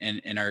 right?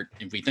 And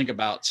if we think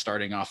about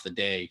starting off the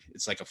day,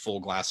 it's like a full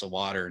glass of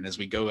water, and as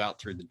we go out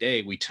through the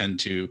day, we tend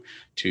to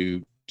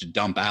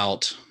dump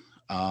out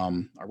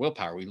our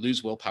willpower. We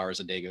lose willpower as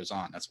the day goes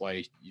on. That's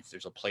why if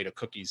there's a plate of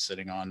cookies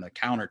sitting on the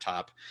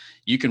countertop,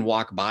 you can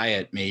walk by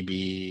it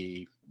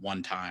maybe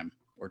one time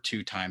or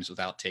two times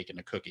without taking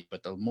a cookie.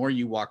 But the more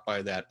you walk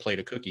by that plate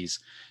of cookies,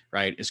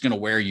 right, it's going to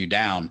wear you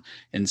down.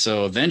 And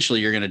so eventually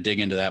you're going to dig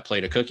into that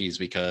plate of cookies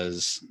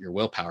because your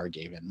willpower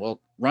gave in.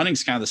 Well,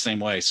 running's kind of the same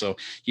way. So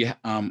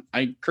I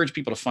encourage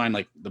people to find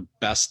like the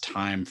best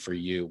time for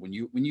you when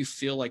you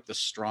feel like the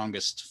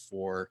strongest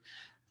for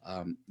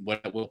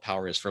what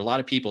willpower is. For a lot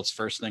of people, it's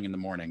first thing in the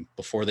morning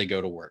before they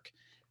go to work.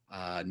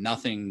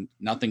 Nothing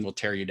will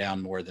tear you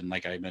down more than,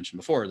 like I mentioned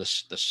before, the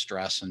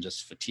stress and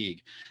just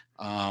fatigue.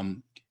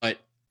 But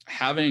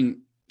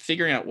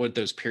figuring out what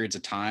those periods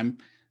of time,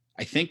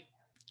 I think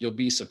you'll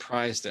be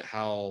surprised at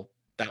how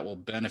that will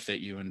benefit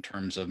you in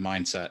terms of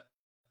mindset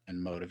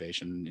and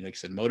motivation. Like I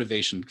said,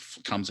 motivation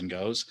comes and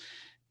goes,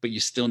 but you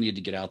still need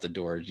to get out the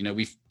door. You know,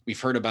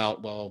 we've heard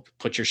about, well,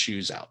 put your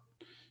shoes out,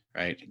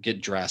 right?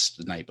 Get dressed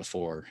the night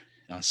before,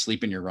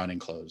 sleep in your running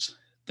clothes,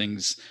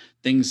 things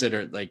that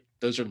are like,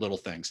 those are little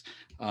things.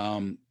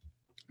 One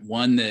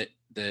that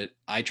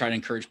I try to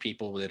encourage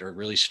people that are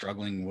really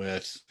struggling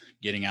with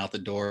getting out the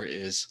door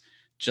is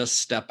just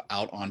step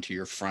out onto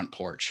your front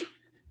porch,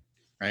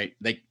 right?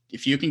 Like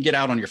if you can get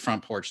out on your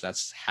front porch,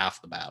 that's half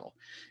the battle.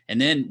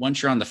 And then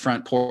once you're on the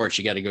front porch,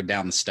 you got to go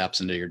down the steps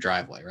into your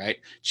driveway, right?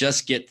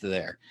 Just get to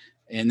there.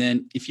 And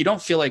then if you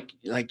don't feel like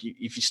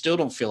if you still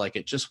don't feel like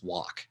it, just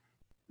walk,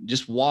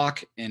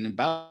 and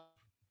about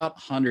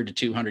 100 to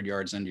 200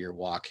 yards into your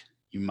walk,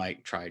 you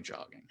might try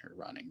jogging or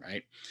running,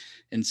 right?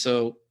 And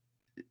so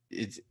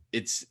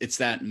it's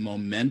that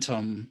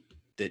momentum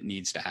that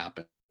needs to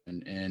happen.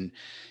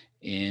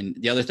 And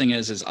the other thing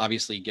is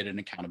obviously get an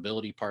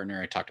accountability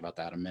partner. I talked about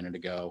that a minute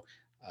ago.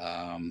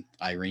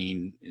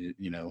 Irene,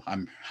 you know,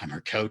 I'm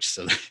her coach,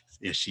 so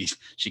she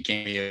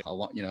came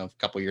a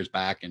couple of years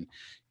back, and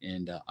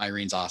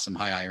Irene's awesome.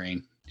 Hi,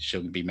 Irene.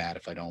 She'll be mad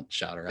if I don't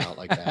shout her out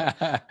like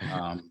that.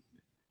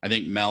 I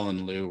think Mel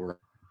and Lou were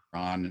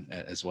on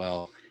as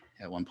well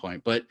at one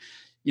point, but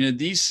you know,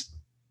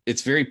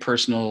 it's very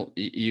personal.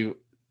 You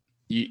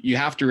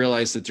have to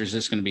realize that there's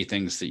just going to be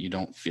things that you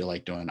don't feel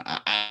like doing.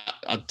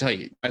 I'll tell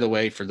you, by the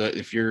way,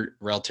 if you're a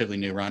relatively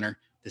new runner,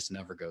 this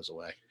never goes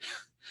away.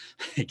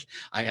 Like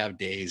I have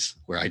days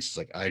where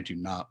I do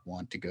not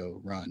want to go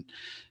run.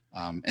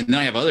 And then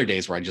I have other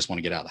days where I just want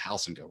to get out of the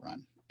house and go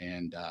run.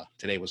 And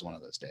today was one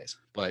of those days.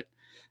 But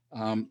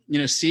you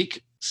know,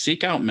 seek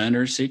out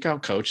mentors, seek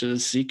out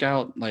coaches, seek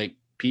out like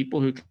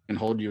people who can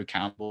hold you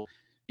accountable.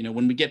 You know,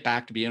 when we get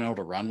back to being able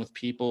to run with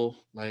people,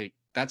 like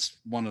that's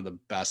one of the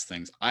best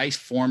things. I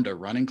formed a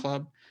running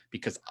club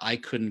because I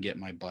couldn't get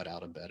my butt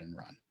out of bed and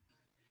run.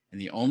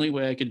 And the only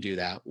way I could do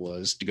that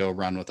was to go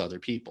run with other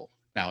people.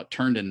 Now it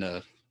turned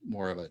into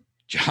more of a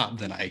job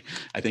than I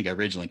think I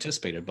originally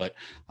anticipated, but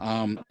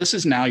this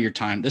is now your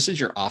time. This is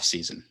your off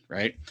season,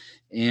 right?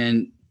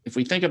 And if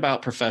we think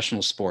about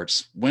professional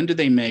sports, when do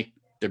they make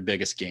their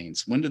biggest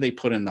gains? When do they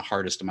put in the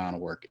hardest amount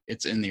of work?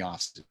 It's in the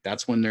off season.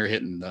 That's when they're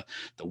hitting the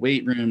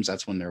weight rooms.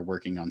 That's when they're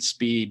working on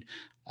speed.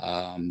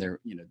 When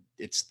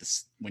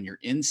you're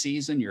in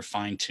season, you're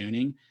fine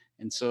tuning.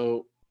 And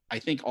so I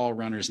think all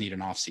runners need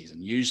an off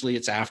season. Usually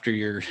it's after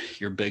your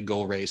big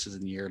goal races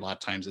in the year. A lot of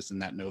times it's in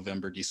that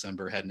November,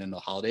 December, heading into the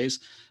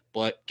holidays.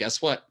 But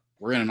guess what?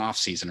 We're in an off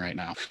season right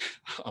now,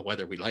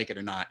 whether we like it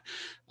or not.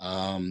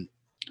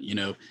 You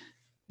know,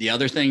 the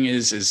other thing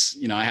is,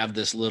 you know, I have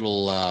this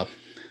little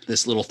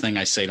thing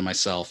I say to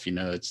myself, you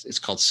know, it's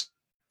called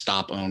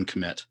stop, own,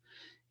 commit.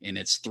 And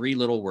it's 3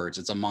 little words.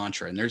 It's a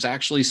mantra. And there's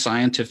actually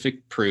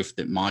scientific proof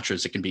that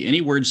mantras, it can be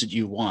any words that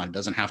you want. It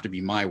doesn't have to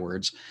be my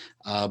words.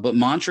 But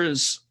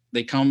mantras,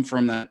 they come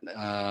from that,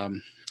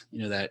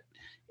 you know, that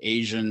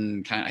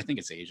Asian kind, I think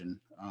it's Asian,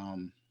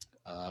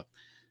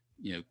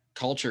 you know,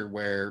 culture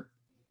where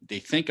they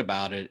think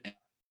about it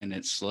and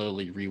it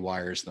slowly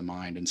rewires the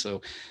mind. And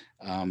so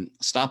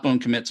stop, own,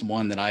 commit's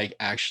one that I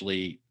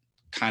actually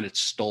kind of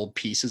stole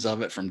pieces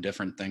of it from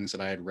different things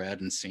that I had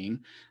read and seen.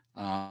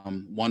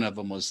 One of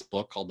them was a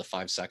book called The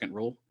 5-Second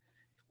Rule,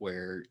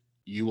 where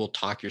you will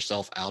talk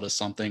yourself out of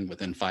something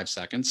within 5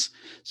 seconds.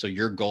 So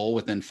your goal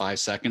within 5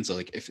 seconds, so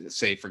like if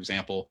say, for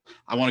example,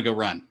 I want to go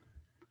run.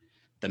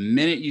 The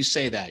minute you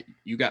say that,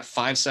 you got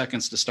 5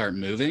 seconds to start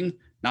moving,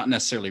 not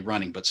necessarily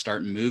running, but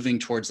start moving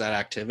towards that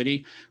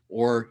activity,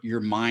 or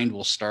your mind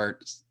will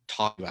start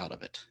talking out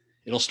of it.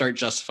 It'll start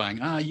justifying,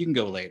 you can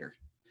go later.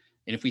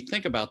 And if we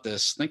think about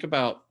this, think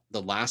about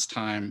the last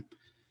time,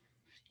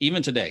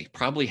 even today,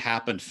 probably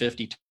happened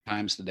 50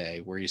 times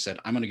today where you said,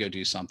 I'm going to go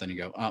do something. You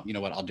go, you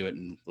know what? I'll do it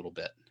in a little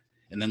bit.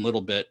 And then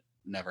little bit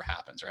never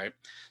happens. Right.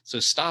 So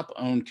stop,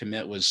 own,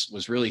 commit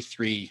was really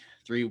three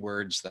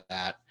words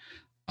that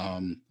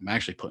I'm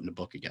actually putting a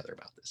book together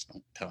about this.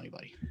 Don't tell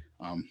anybody.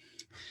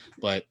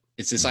 But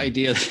it's this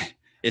idea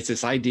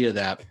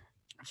that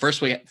first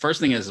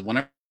thing is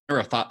whenever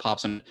a thought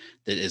pops in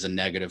that is a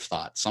negative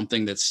thought,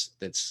 something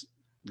that's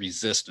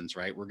resistance,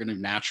 right? We're going to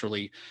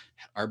naturally,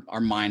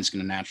 our mind's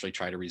going to naturally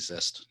try to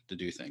resist to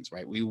do things,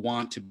 right? We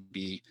want to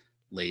be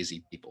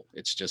lazy people.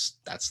 It's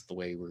just, that's the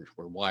way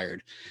we're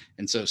wired.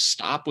 And so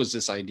stop was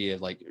this idea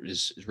of like,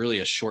 is really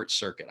a short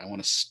circuit. I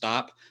want to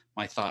stop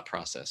my thought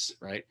process,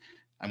 right?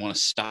 I want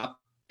to stop.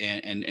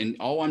 And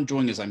all I'm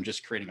doing is I'm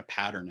just creating a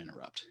pattern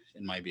interrupt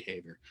in my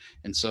behavior.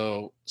 And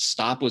so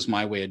stop was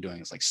my way of doing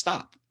it. It's like,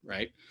 stop,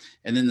 right?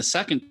 And then the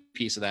second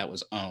piece of that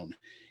was own.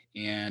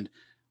 And,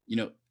 you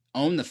know,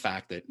 own the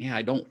fact that, yeah,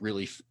 I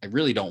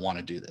really don't want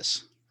to do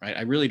this, right?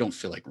 I really don't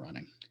feel like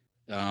running.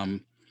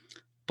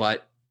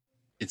 But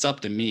it's up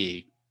to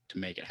me to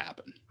make it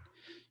happen,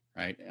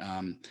 right?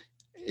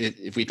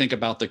 If we think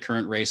about the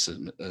current race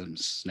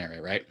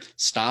scenario, right?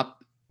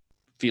 Stop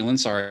feeling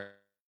sorry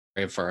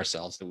for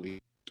ourselves that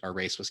our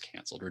race was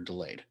canceled or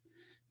delayed.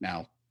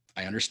 Now,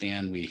 I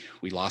understand we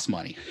lost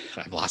money.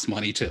 I've lost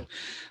money too.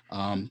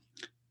 And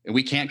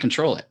we can't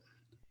control it.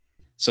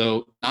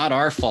 So not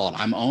our fault.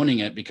 I'm owning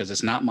it because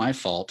it's not my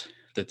fault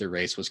that the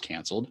race was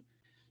canceled,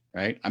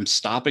 right? I'm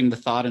stopping the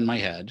thought in my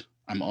head.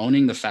 I'm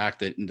owning the fact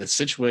that the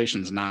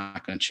situation is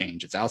not going to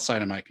change. It's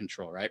outside of my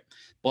control, right?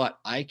 But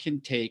I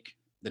can take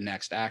the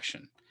next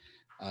action.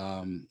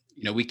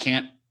 We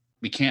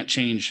can't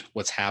change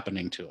what's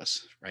happening to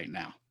us right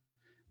now,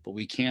 but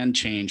we can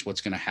change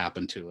what's going to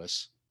happen to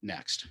us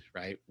next,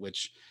 right?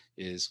 Which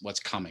is what's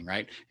coming,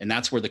 right? And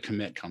that's where the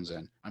commit comes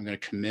in. I'm going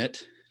to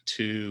commit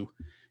to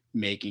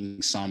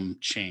making some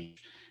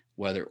change,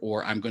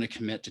 or I'm going to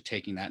commit to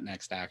taking that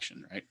next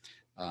action, right?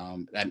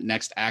 That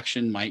next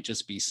action might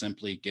just be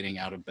simply getting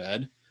out of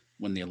bed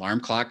when the alarm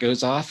clock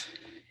goes off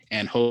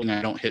and hoping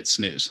I don't hit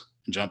snooze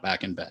and jump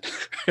back in bed.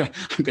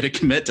 I'm going to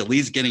commit to at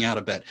least getting out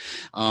of bed.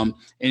 And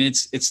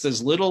it's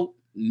those little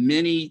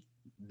mini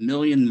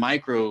million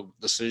micro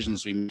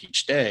decisions we make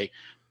each day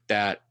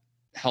that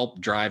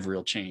help drive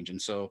real change.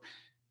 And so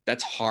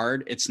that's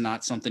hard. It's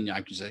not something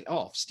I can say,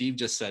 oh, Steve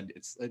just said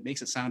it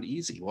makes it sound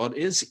easy. Well,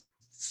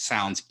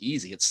 sounds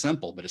easy. It's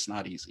simple, but it's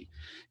not easy.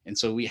 And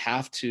so we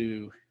have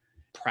to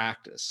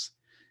practice.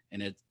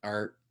 And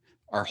our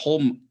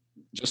whole,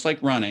 just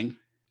like running,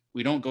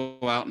 we don't go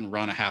out and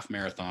run a half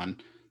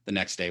marathon the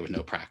next day with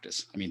no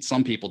practice. I mean,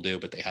 some people do,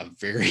 but they have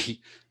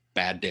very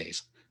bad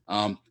days.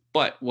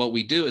 But what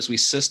we do is we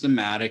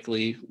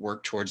systematically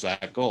work towards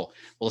that goal.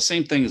 Well, the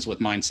same thing is with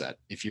mindset.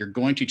 If you're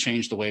going to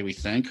change the way we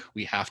think,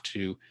 we have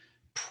to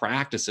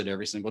practice it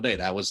every single day.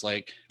 That was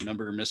like,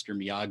 remember Mr.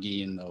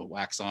 Miyagi and the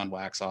wax on,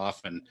 wax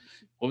off, and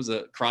what was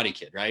the Karate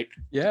Kid, right?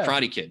 Yeah. The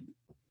Karate Kid.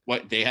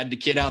 What they had the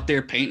kid out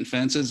there painting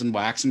fences and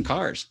waxing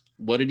cars.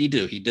 What did he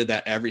do? He did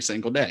that every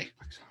single day.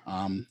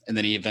 And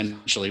then he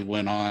eventually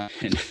went on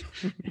and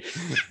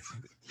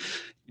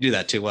do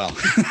that too well.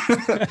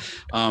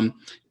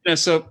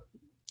 So,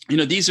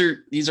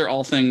 these are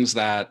all things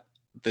that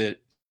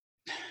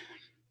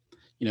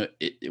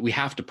we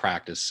have to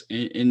practice.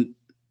 And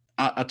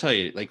I'll tell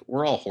you, like,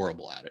 we're all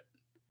horrible at it,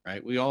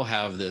 right? We all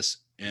have this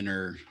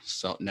inner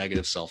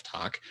negative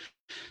self-talk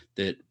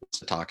that wants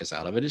to talk us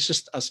out of it. It's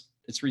just us.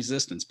 It's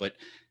resistance. But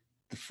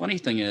the funny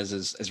thing is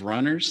as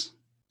runners,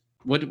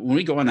 when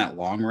we go on that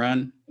long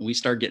run and we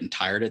start getting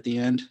tired at the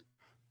end,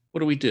 what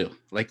do?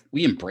 Like,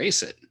 we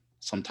embrace it.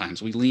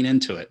 Sometimes we lean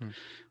into it.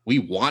 We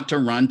want to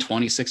run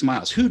 26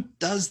 miles. Who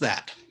does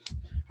that?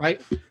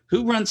 Right?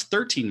 Who runs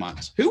 13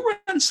 miles? Who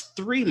runs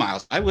 3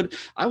 miles? I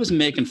was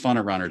making fun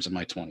of runners in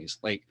my 20s,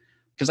 like,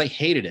 because I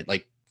hated it.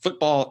 Like,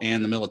 football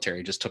and the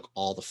military just took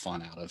all the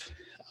fun out of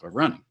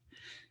running.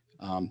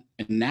 And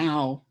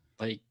now,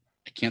 like,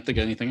 I can't think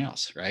of anything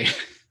else. Right.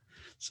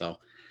 So,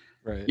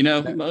 right.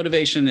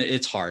 Motivation,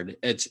 it's hard.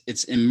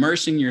 It's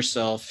immersing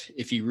yourself.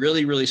 If you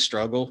really, really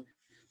struggle,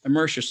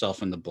 immerse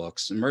yourself in the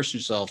books, immerse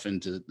yourself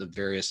into the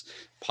various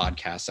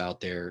podcasts out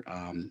there,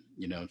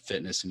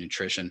 fitness and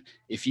nutrition.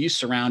 If you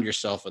surround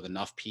yourself with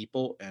enough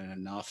people and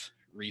enough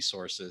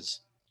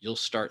resources, you'll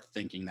start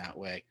thinking that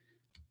way.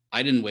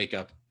 I didn't wake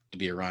up to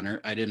be a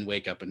runner. I didn't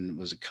wake up and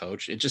was a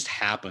coach. It just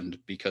happened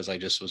because I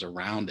just was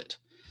around it.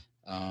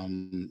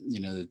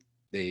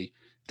 They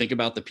think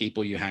about the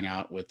people you hang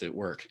out with at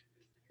work,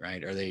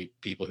 right? Are they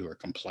people who are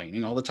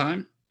complaining all the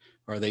time?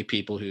 Or are they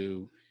people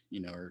who,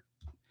 are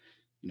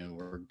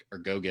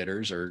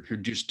go-getters or who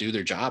just do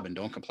their job and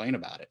don't complain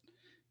about it?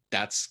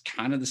 That's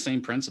kind of the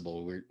same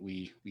principle.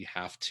 We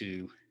have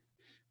to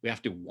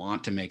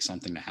want to make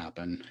something to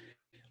happen.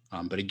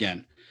 But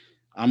again,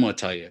 I'm going to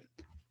tell you,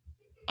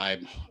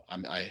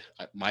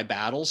 my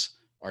battles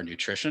are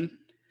nutrition,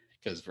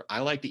 because I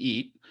like to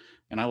eat,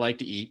 and I like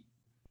to eat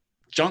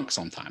junk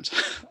sometimes.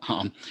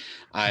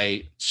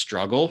 I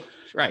struggle.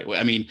 Right.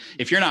 I mean,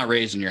 if you're not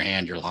raising your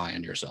hand, you're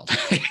lying to yourself.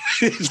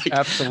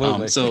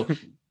 Absolutely.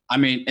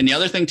 And the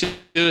other thing too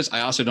is I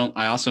also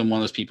am one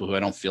of those people who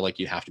I don't feel like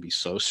you have to be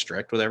so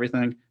strict with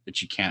everything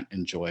that you can't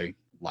enjoy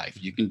life.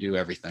 You can do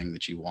everything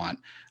that you want.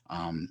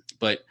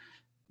 But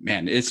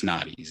man, it's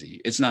not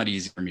easy. It's not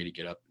easy for me to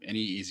get up any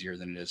easier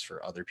than it is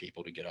for other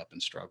people to get up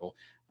and struggle.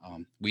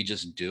 We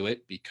just do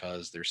it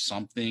because there's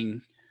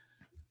something,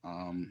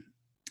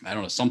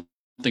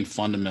 something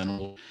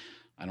fundamental.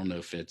 I don't know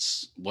if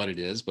it's what it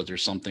is, but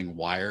there's something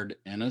wired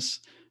in us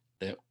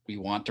that we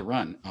want to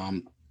run.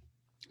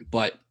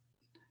 But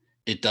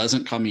it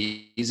doesn't come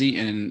easy.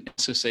 And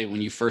so say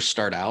when you first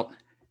start out,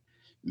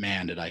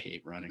 man, did I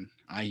hate running.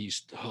 I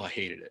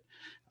hated it.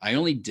 I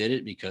only did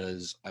it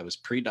because I was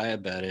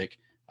pre-diabetic.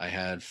 I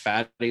had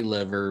fatty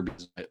liver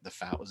because the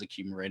fat was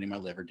accumulating in my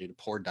liver due to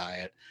poor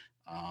diet.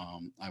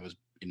 I was,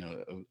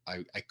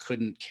 I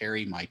couldn't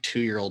carry my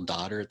 2-year-old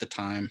daughter at the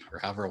time, or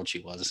however old she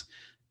was,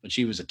 but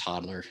she was a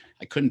toddler.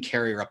 I couldn't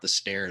carry her up the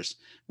stairs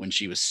when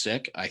she was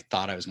sick. I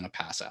thought I was going to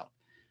pass out.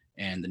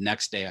 And the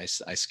next day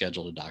I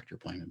scheduled a doctor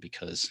appointment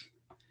because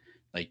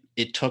Like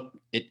it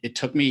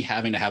took me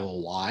having to have a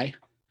why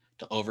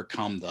to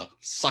overcome the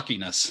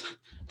suckiness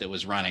that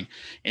was running.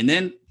 And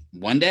then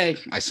one day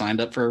I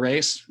signed up for a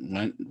race,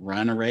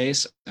 run a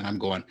race, and I'm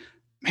going,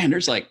 man,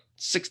 there's like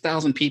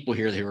 6,000 people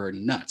here who are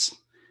nuts.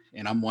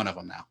 And I'm one of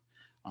them now.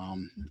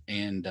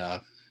 And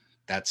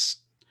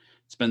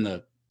it's been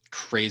the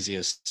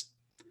craziest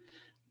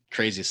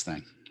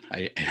thing.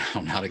 I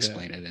don't know how to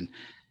explain it.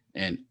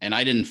 And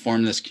I didn't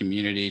form this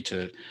community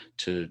to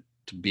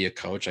be a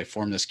coach. I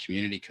formed this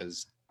community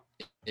because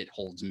it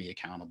holds me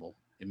accountable.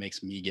 It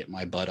makes me get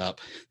my butt up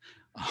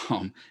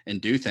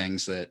and do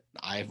things that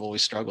I've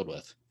always struggled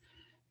with.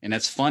 And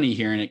it's funny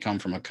hearing it come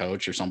from a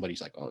coach or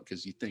somebody's like, oh,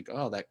 because you think,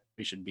 oh, that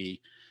you should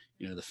be,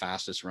 the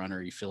fastest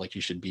runner. You feel like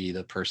you should be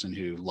the person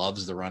who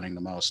loves the running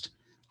the most.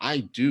 I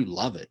do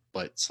love it,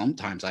 but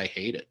sometimes I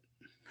hate it.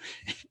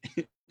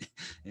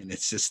 And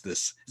it's just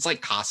it's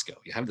like Costco.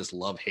 You have this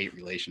love-hate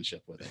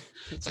relationship with it.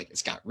 It's like,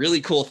 it's got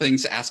really cool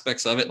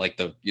aspects of it, like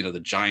the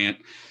giant,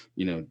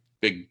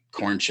 big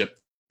corn chip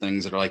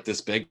things that are like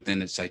this big.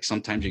 Then it's like,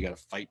 sometimes you got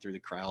to fight through the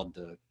crowd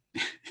to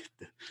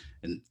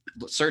and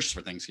search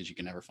for things because you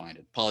can never find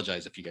it.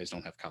 Apologize if you guys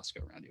don't have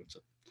Costco around you. It's a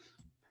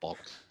bulk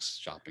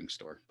shopping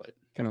store, but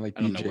kind of like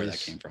I don't know where that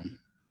came from.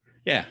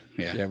 Yeah.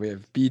 We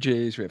have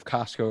BJ's, we have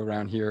Costco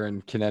around here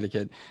in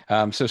Connecticut.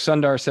 So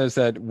Sundar says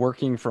that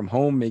working from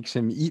home makes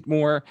him eat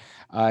more.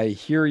 I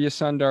hear you,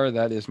 Sundar.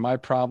 That is my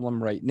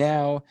problem right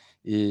now.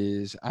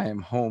 Is I am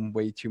home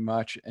way too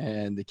much,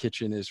 and the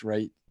kitchen is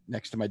right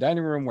next to my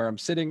dining room where I'm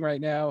sitting right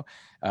now.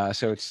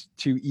 So it's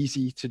too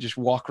easy to just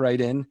walk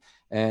right in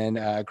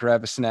and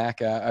grab a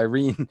snack.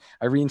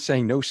 Irene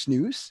saying no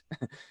snooze,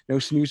 no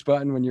snooze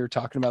button when you're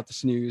talking about the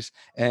snooze.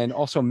 And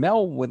also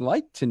Mel would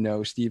like to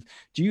know, Steve,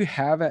 do you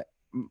have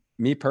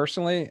me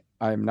personally,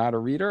 I'm not a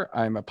reader.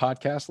 I'm a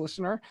podcast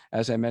listener,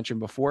 as I mentioned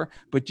before,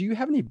 but do you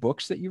have any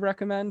books that you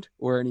recommend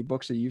or any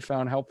books that you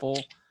found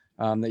helpful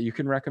that you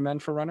can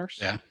recommend for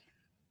runners?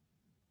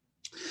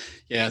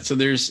 Yeah. So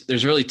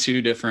there's really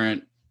two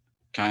different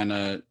kind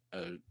of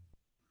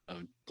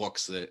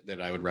books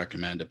that I would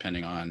recommend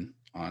depending on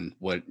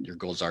what your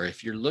goals are.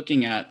 If you're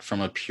looking at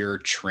from a pure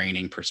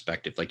training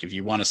perspective, like if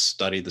you want to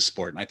study the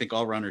sport, and I think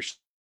all runners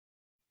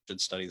should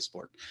study the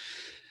sport.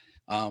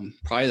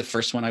 Probably the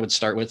first one I would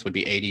start with would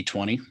be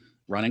 80-20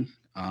 running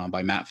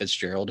by Matt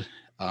Fitzgerald.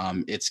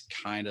 It's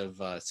kind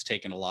of it's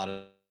taken a lot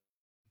of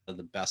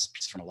the best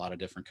piece from a lot of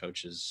different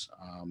coaches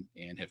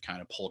and have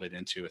kind of pulled it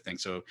into a thing.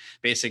 So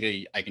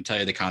basically, I can tell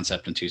you the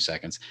concept in 2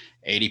 seconds.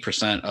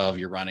 80% of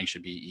your running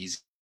should be easy.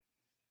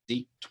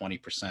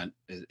 20%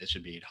 it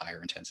should be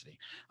higher intensity.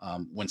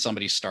 When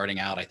somebody's starting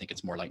out, I think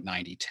it's more like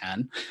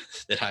 90-10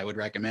 that I would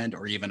recommend,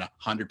 or even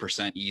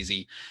 100%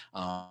 easy.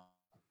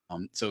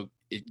 So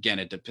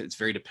it's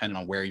very dependent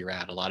on where you're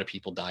at. A lot of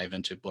people dive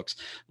into books.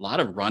 A lot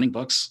of running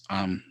books,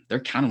 they're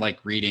kind of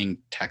like reading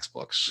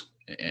textbooks.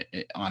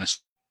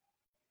 Honestly,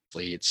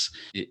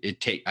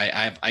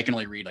 I can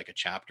only read like a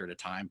chapter at a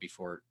time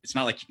before. It's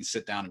not like you can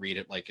sit down and read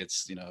it like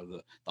it's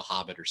the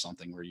Hobbit or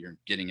something where you're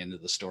getting into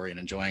the story and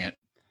enjoying it.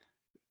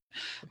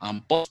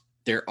 But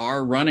there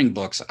are running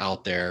books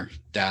out there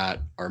that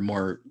are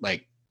more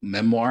like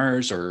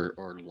memoirs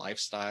or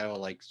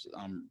lifestyle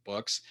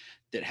books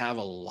that have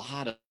a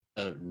lot of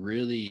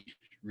really,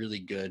 really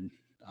good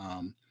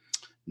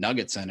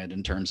nuggets in it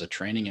in terms of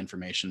training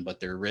information, but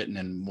they're written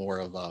in more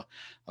of a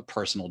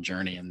personal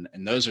journey.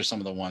 And those are some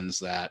of the ones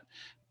that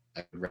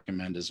I would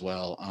recommend as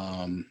well.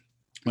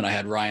 When I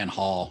had Ryan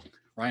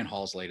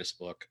Hall's latest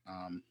book,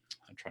 I'm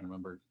trying to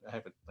remember, I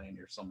have it laying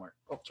here somewhere.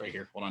 Oh, it's right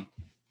here. Hold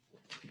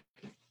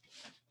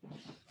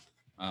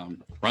on.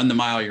 Run the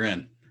Mile You're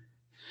In.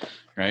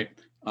 Right.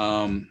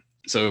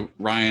 So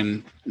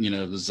Ryan,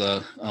 was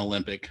an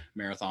Olympic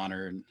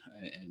marathoner,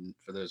 and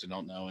for those who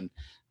don't know, and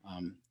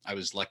I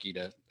was lucky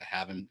to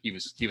have him. He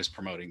was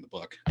promoting the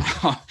book,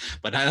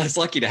 but I was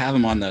lucky to have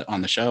him on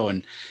the show,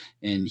 and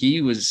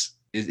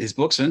his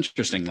book's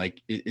interesting.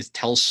 Like it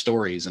tells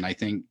stories, and I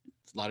think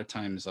a lot of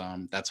times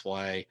that's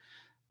why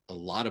a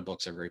lot of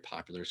books are very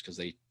popular, is because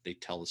they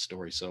tell the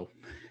story. So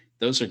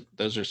those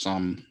are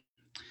some,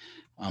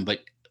 but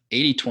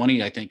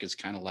 80-20 I think is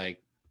kind of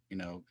like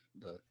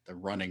the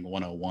running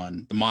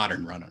 101, the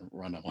modern run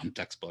 101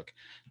 textbook.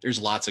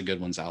 There's lots of good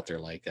ones out there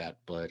like that,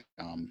 but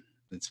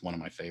it's one of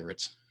my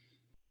favorites.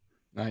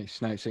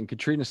 Nice. And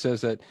Katrina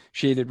says that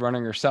she hated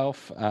running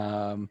herself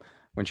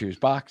when she was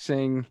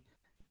boxing,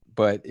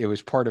 but it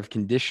was part of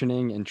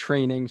conditioning and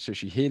training, so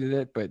she hated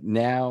it, but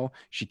now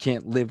she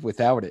can't live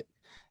without it.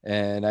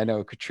 And I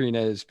know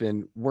Katrina has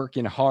been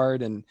working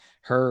hard, and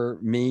her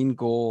main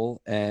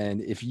goal,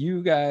 and if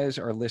you guys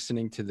are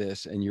listening to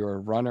this and you're a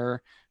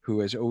runner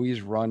who has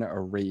always run a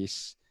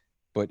race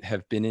but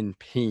have been in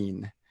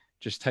pain,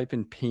 just type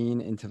in pain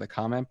into the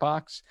comment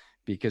box,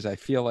 because I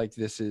feel like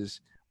this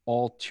is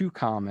all too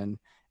common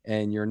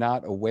and you're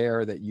not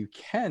aware that you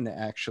can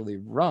actually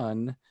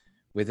run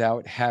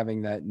without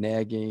having that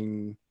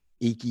nagging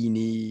achy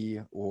knee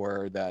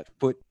or that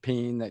foot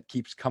pain that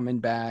keeps coming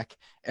back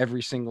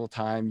every single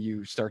time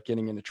you start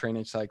getting in the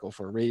training cycle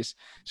for a race.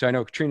 So I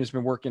know Katrina's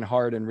been working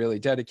hard and really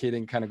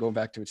dedicating, kind of going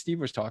back to what Steve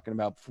was talking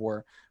about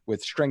before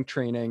with strength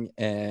training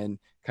and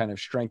kind of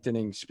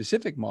strengthening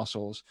specific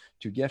muscles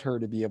to get her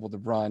to be able to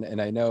run.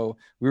 And I know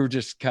we were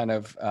just kind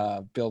of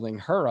building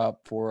her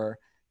up for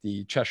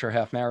the Cheshire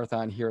Half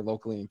Marathon here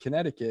locally in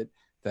Connecticut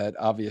that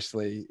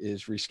obviously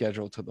is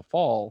rescheduled to the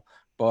fall.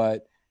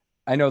 But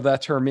I know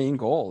that's her main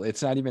goal.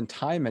 It's not even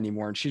time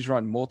anymore. And she's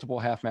run multiple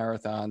half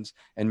marathons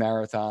and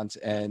marathons.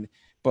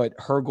 But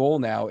her goal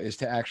now is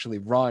to actually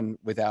run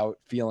without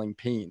feeling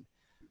pain.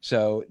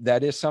 So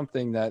that is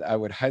something that I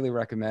would highly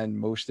recommend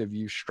most of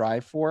you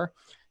strive for.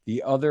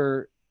 The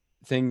other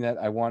thing that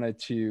I wanted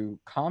to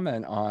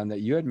comment on that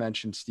you had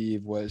mentioned,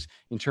 Steve, was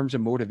in terms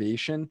of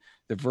motivation,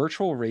 the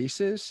virtual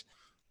races.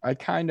 I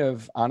kind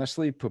of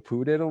honestly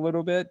poo-pooed it a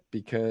little bit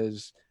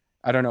because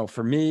I don't know,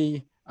 for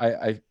me,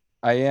 I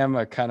am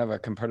a kind of a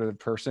competitive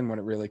person when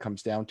it really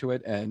comes down to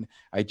it. And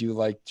I do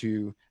like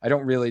to, I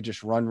don't really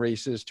just run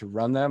races to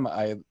run them.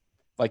 I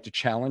like to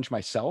challenge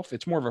myself.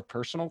 It's more of a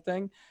personal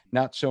thing,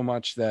 not so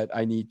much that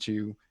I need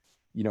to,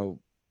 you know,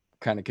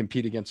 kind of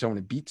compete against someone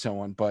and beat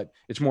someone, but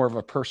it's more of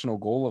a personal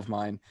goal of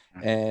mine.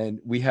 And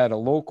we had a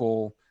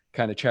local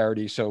kind of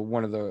charity. So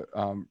one of the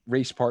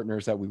race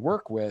partners that we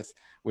work with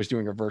was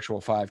doing a virtual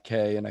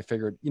 5K. And I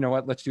figured, you know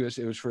what, let's do this.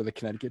 It was for the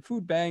Connecticut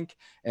Food Bank.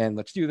 And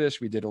let's do this.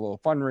 We did a little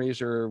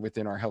fundraiser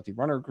within our Healthy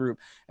Runner group.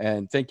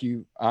 And thank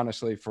you,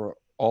 honestly, for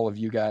all of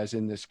you guys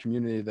in this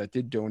community that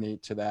did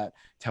donate to that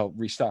to help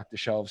restock the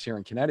shelves here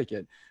in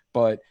Connecticut.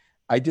 But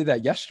I did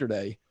that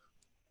yesterday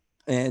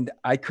and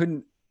I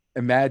couldn't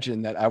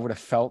imagine that I would have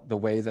felt the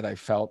way that I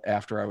felt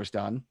after I was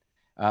done.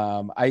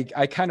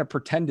 I kind of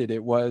pretended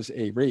it was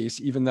a race,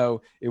 even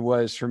though it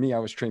was, for me, I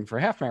was training for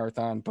a half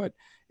marathon, but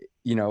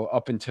you know,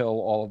 up until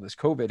all of this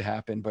COVID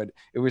happened, but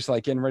it was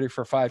like getting ready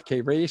for a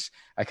 5K race.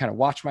 I kind of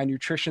watched my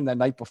nutrition that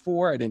night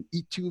before. I didn't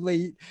eat too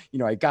late. You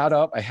know, I got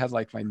up, I had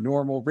like my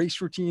normal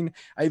race routine.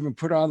 I even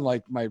put on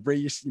like my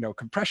race, you know,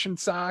 compression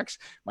socks,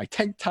 my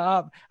tank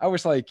top. I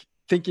was like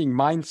thinking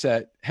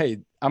mindset, hey,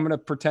 I'm going to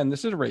pretend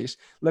this is a race.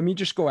 Let me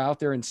just go out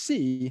there and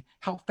see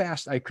how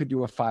fast I could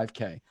do a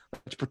 5K.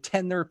 Let's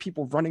pretend there are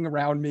people running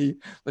around me.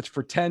 Let's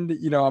pretend,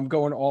 you know, I'm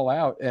going all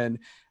out. And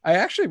I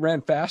actually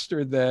ran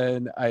faster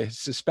than I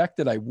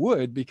suspected I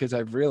would because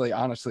I've really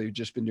honestly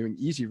just been doing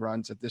easy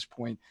runs at this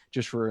point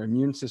just for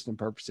immune system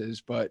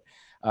purposes. But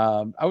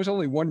I was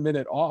only 1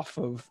 minute off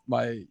of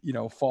my, you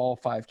know, fall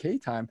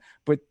 5K time.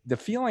 But the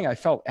feeling I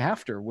felt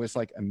after was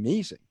like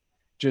amazing.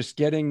 Just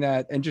getting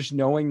that and just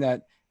knowing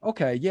that,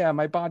 okay, yeah,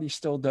 my body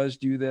still does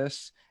do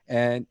this.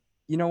 And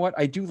you know what?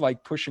 I do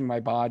like pushing my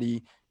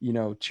body, you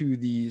know, to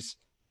these,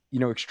 you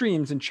know,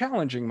 extremes and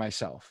challenging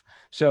myself.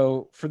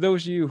 So for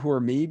those of you who are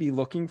maybe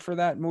looking for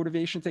that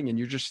motivation thing and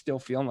you're just still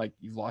feeling like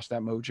you've lost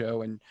that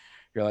mojo and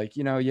you're like,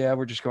 you know, yeah,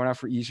 we're just going out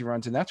for easy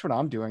runs. And that's what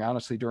I'm doing,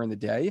 honestly, during the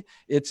day.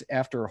 It's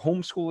after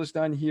homeschool is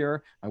done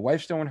here. My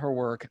wife's doing her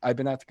work. I've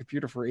been at the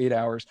computer for 8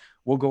 hours.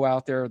 We'll go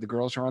out there. The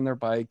girls are on their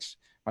bikes.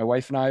 My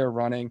wife and I are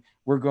running.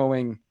 We're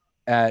going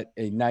at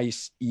a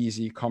nice,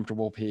 easy,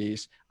 comfortable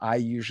pace. I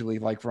usually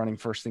like running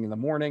first thing in the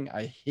morning.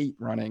 I hate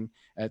running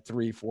at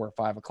 3, 4,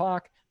 5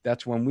 o'clock.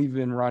 That's when we've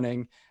been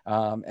running.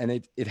 And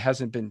it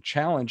hasn't been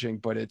challenging,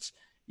 but it's,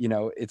 you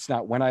know, it's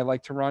not when I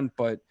like to run,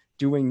 but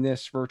doing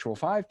this virtual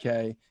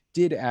 5K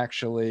did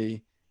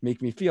actually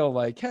make me feel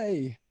like,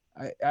 hey,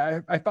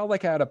 I felt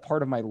like I had a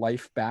part of my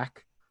life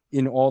back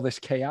in all this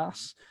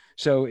chaos.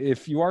 So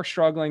if you are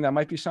struggling, that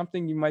might be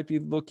something you might be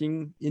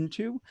looking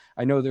into.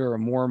 I know there are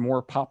more and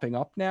more popping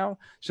up now.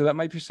 So that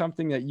might be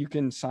something that you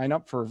can sign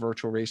up for a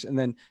virtual race and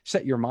then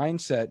set your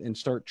mindset and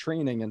start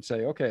training and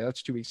say, okay,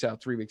 that's 2 weeks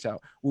out, 3 weeks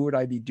out. What would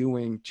I be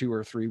doing 2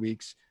 or 3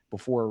 weeks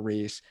before a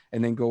race?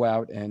 And then go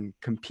out and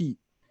compete,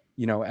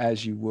 you know,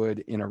 as you would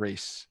in a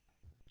race.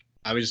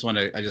 I just want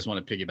to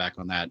piggyback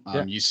on that.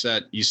 Yeah. You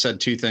said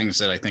two things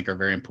that I think are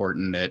very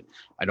important that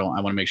I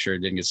want to make sure it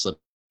didn't get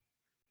slipped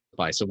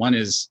by. So one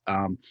is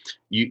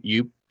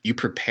you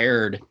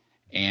prepared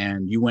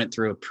and you went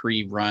through a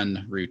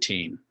pre-run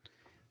routine,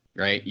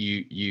 right?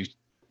 You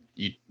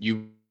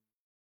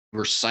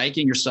were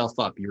psyching yourself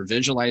up. You were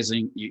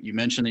visualizing. You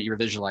mentioned that you were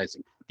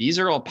visualizing. These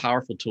are all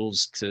powerful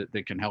tools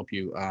that can help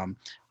you.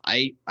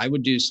 I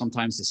would do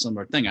sometimes a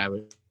similar thing. I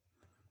would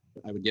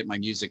get my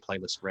music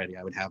playlist ready.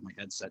 I would have my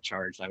headset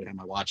charged. I would have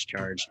my watch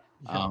charged.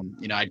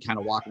 You know, I'd kind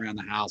of walk around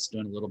the house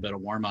doing a little bit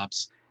of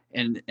warm-ups,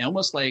 and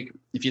almost like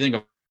if you think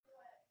of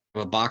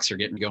a boxer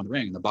getting to go in the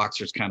ring, the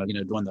boxer's kind of, you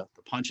know, doing the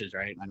punches,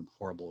 right? I'm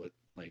horrible at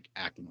like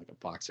acting like a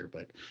boxer,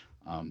 but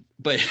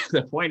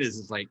the point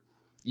is like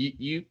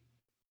you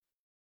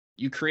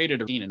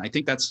created a routine, and I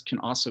think that's can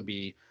also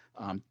be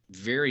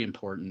very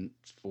important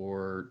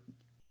for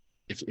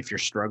if you're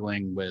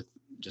struggling with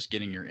just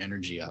getting your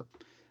energy up.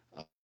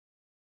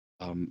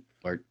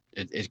 Or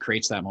it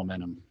creates that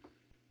momentum.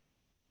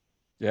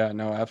 Yeah,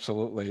 no,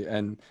 absolutely.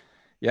 And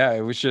yeah,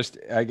 it was just,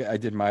 I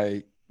did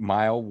my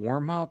mile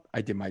warm up.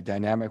 I did my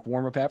dynamic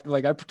warm up after,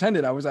 like I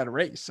pretended I was at a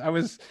race. I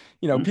was,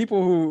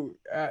 people who,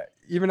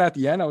 even at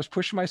the end, I was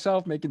pushing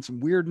myself, making some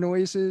weird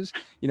noises.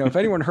 If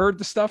anyone heard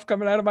the stuff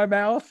coming out of my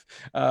mouth,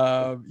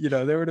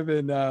 they would have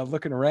been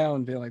looking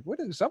around being like, what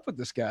is up with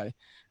this guy?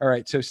 All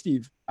right. So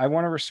Steve, I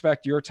want to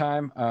respect your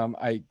time.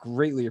 I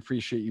greatly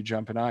appreciate you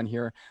jumping on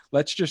here.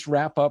 Let's just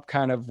wrap up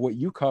kind of what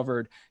you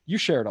covered. You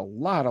shared a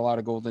lot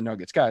of golden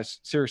nuggets, guys.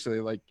 Seriously,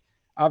 like,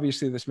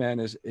 obviously this man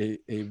is a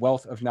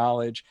wealth of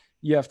knowledge.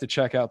 You have to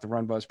check out the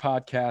Run Buzz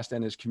podcast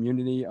and his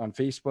community on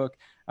Facebook.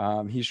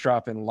 He's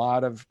dropping a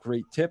lot of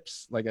great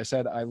tips. Like I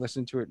said, I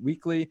listen to it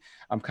weekly.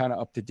 I'm kind of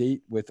up to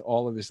date with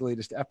all of his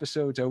latest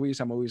episodes.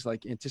 I'm always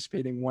like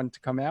anticipating one to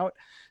come out.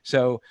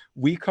 So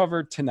we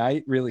covered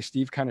tonight, really,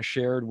 Steve kind of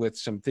shared with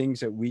some things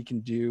that we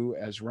can do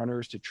as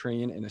runners to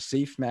train in a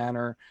safe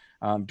manner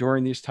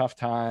during these tough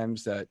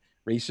times, that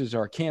races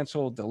are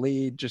canceled,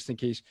 delayed, just in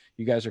case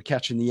you guys are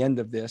catching the end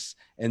of this.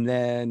 And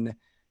then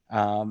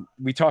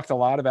we talked a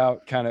lot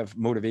about kind of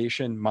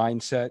motivation,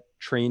 mindset,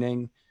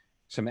 training,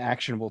 some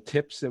actionable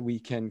tips that we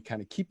can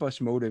kind of keep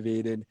us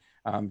motivated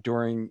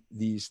during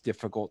these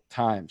difficult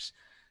times.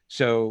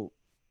 So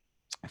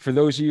for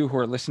those of you who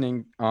are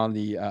listening on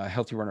the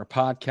Healthy Runner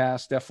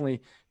podcast,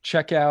 definitely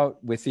check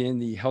out within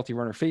the Healthy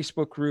Runner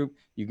Facebook group.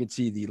 You can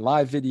see the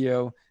live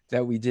video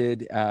that we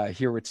did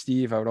here with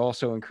Steve. I would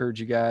also encourage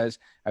you guys,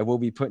 I will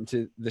be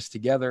putting this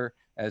together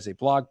as a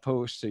blog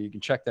post, so you can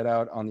check that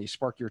out on the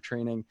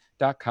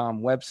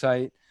sparkyourtraining.com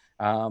website.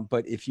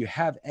 But if you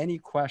have any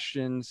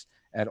questions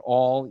at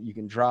all, you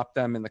can drop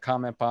them in the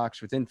comment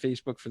box within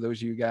Facebook. For those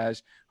of you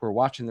guys who are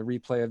watching the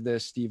replay of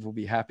this, Steve will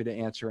be happy to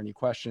answer any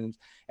questions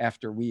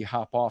after we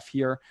hop off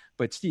here.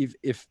 But Steve,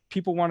 if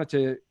people wanted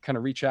to kind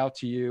of reach out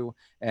to you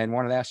and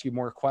wanted to ask you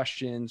more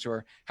questions,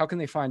 or how can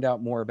they find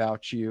out more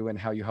about you and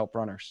how you help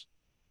runners?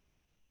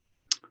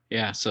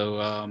 Yeah.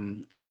 So,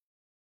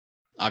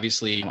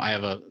 obviously I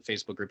have a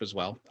Facebook group as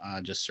well.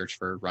 Just search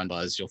for Run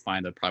Buzz. You'll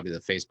find probably the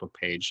Facebook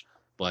page,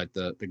 but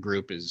the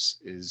group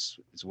is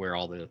where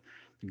all the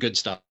good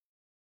stuff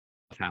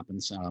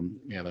happens.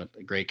 We have a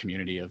great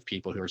community of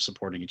people who are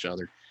supporting each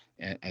other,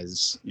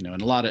 as you know,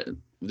 and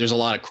there's a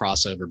lot of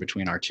crossover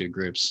between our two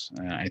groups.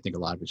 I think a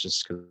lot of it's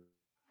just because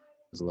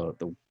of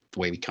the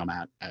way we come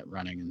at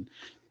running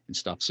and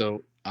stuff.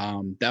 So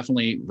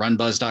definitely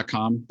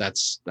runbuzz.com.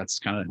 That's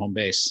kind of home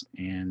base.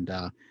 And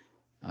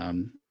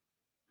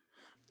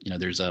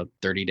there's a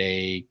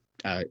 30-day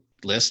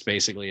list.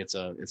 Basically, it's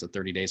a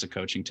 30 days of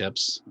coaching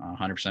tips,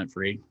 100%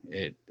 free.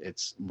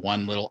 It's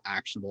one little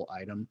actionable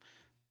item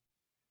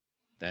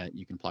that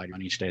you can apply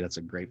on each day. That's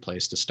a great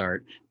place to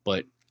start.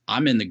 But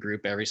I'm in the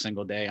group every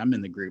single day. I'm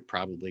in the group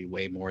probably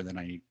way more than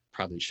I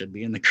probably should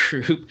be in the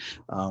group.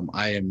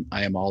 I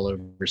am all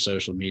over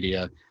social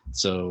media.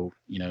 So,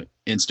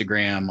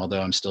 Instagram,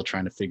 although I'm still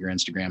trying to figure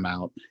Instagram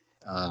out.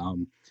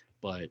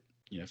 But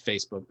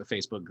Facebook, the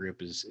Facebook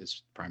group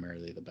is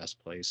primarily the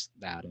best place,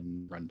 that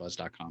and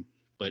runbuzz.com.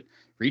 But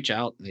reach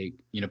out.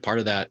 Part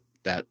of that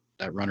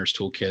runner's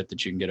toolkit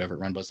that you can get over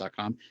at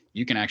runbuzz.com,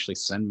 you can actually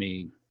send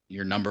me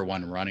your number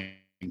one running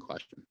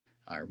question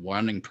or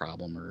running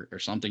problem or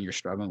something you're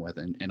struggling with.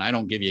 And I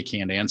don't give you a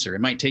canned answer.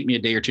 It might take me a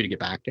day or two to get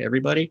back to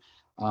everybody.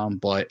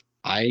 But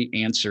I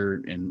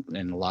answer in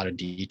a lot of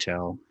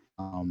detail.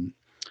 And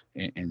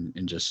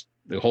just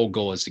the whole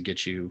goal is to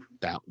get you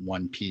that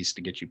one piece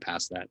to get you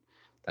past that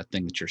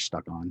thing that you're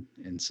stuck on.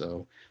 And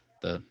so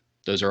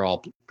those are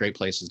all great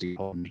places to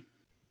hold me.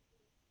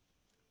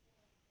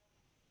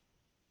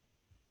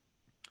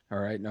 All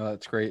right. No,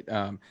 that's great.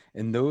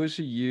 And those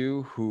of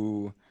you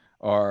who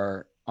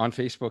are on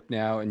Facebook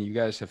now and you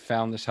guys have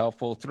found this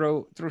helpful,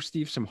 throw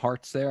Steve some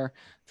hearts there,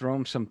 throw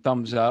him some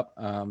thumbs up,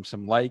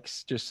 some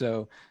likes, just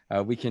so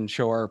we can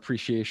show our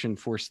appreciation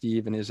for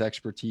Steve and his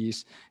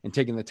expertise and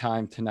taking the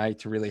time tonight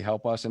to really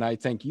help us. And I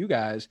thank you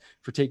guys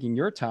for taking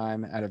your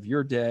time out of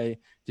your day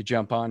to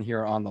jump on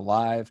here on the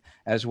live,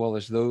 as well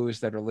as those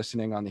that are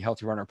listening on the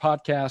Healthy Runner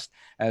podcast,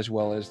 as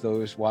well as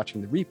those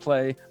watching the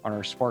replay on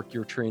our Spark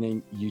Your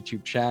Training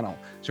YouTube channel.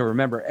 So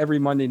remember, every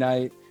Monday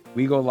night,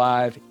 we go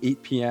live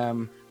 8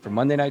 p.m. for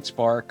Monday Night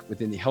Spark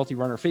within the Healthy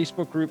Runner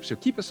Facebook group. So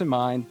keep us in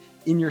mind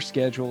in your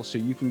schedule so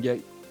you can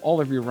get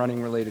all of your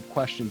running related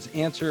questions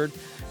answered.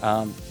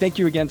 Thank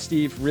you again,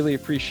 Steve. Really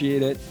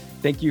appreciate it.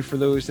 Thank you for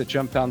those that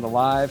jumped on the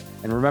live.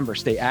 And remember,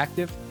 stay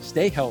active,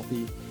 stay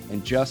healthy,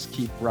 and just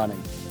keep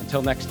running.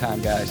 Until next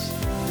time, guys.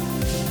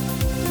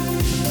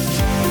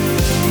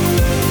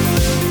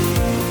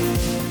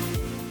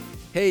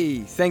 Hey,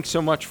 thanks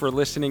so much for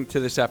listening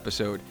to this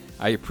episode.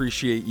 I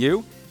appreciate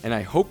you, and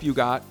I hope you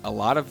got a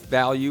lot of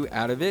value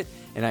out of it,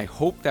 and I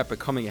hope that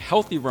becoming a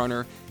healthy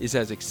runner is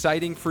as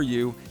exciting for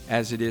you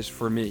as it is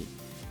for me.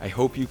 I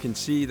hope you can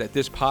see that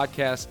this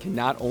podcast can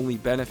not only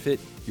benefit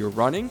your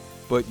running,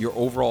 but your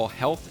overall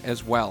health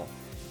as well.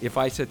 If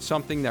I said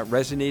something that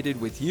resonated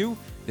with you,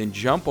 then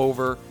jump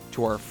over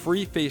to our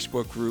free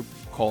Facebook group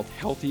called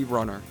Healthy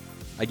Runner.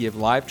 I give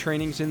live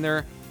trainings in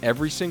there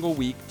every single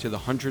week to the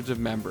hundreds of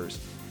members.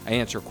 I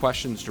answer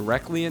questions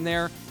directly in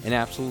there and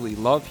absolutely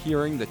love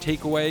hearing the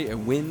takeaway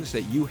and wins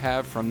that you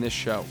have from this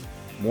show.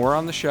 More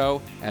on the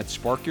show at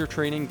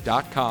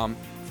sparkyourtraining.com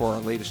for our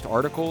latest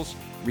articles,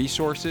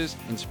 resources,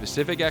 and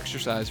specific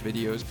exercise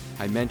videos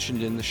I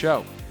mentioned in the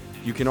show.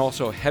 You can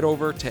also head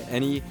over to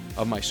any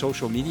of my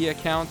social media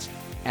accounts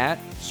at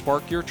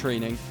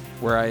sparkyourtraining,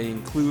 where I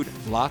include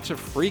lots of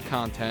free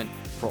content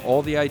for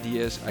all the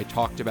ideas I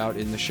talked about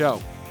in the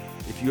show.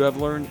 If you have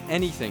learned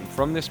anything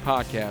from this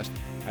podcast,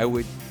 I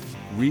would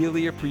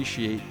really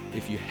appreciate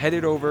if you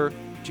headed over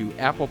to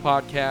Apple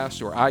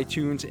Podcasts or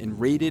iTunes and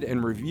rated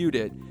and reviewed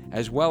it,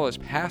 as well as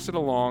pass it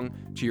along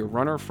to your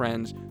runner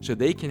friends so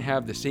they can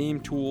have the same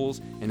tools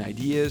and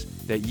ideas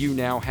that you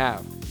now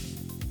have.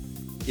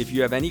 If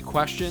you have any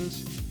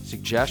questions,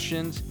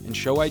 suggestions, and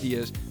show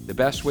ideas, the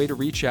best way to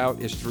reach out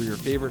is through your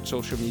favorite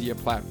social media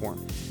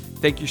platform.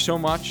 Thank you so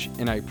much,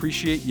 and I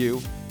appreciate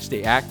you.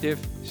 Stay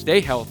active,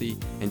 stay healthy,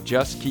 and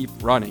just keep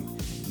running.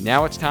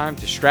 Now it's time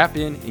to strap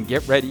in and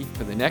get ready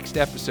for the next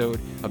episode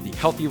of the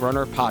Healthy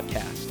Runner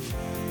Podcast.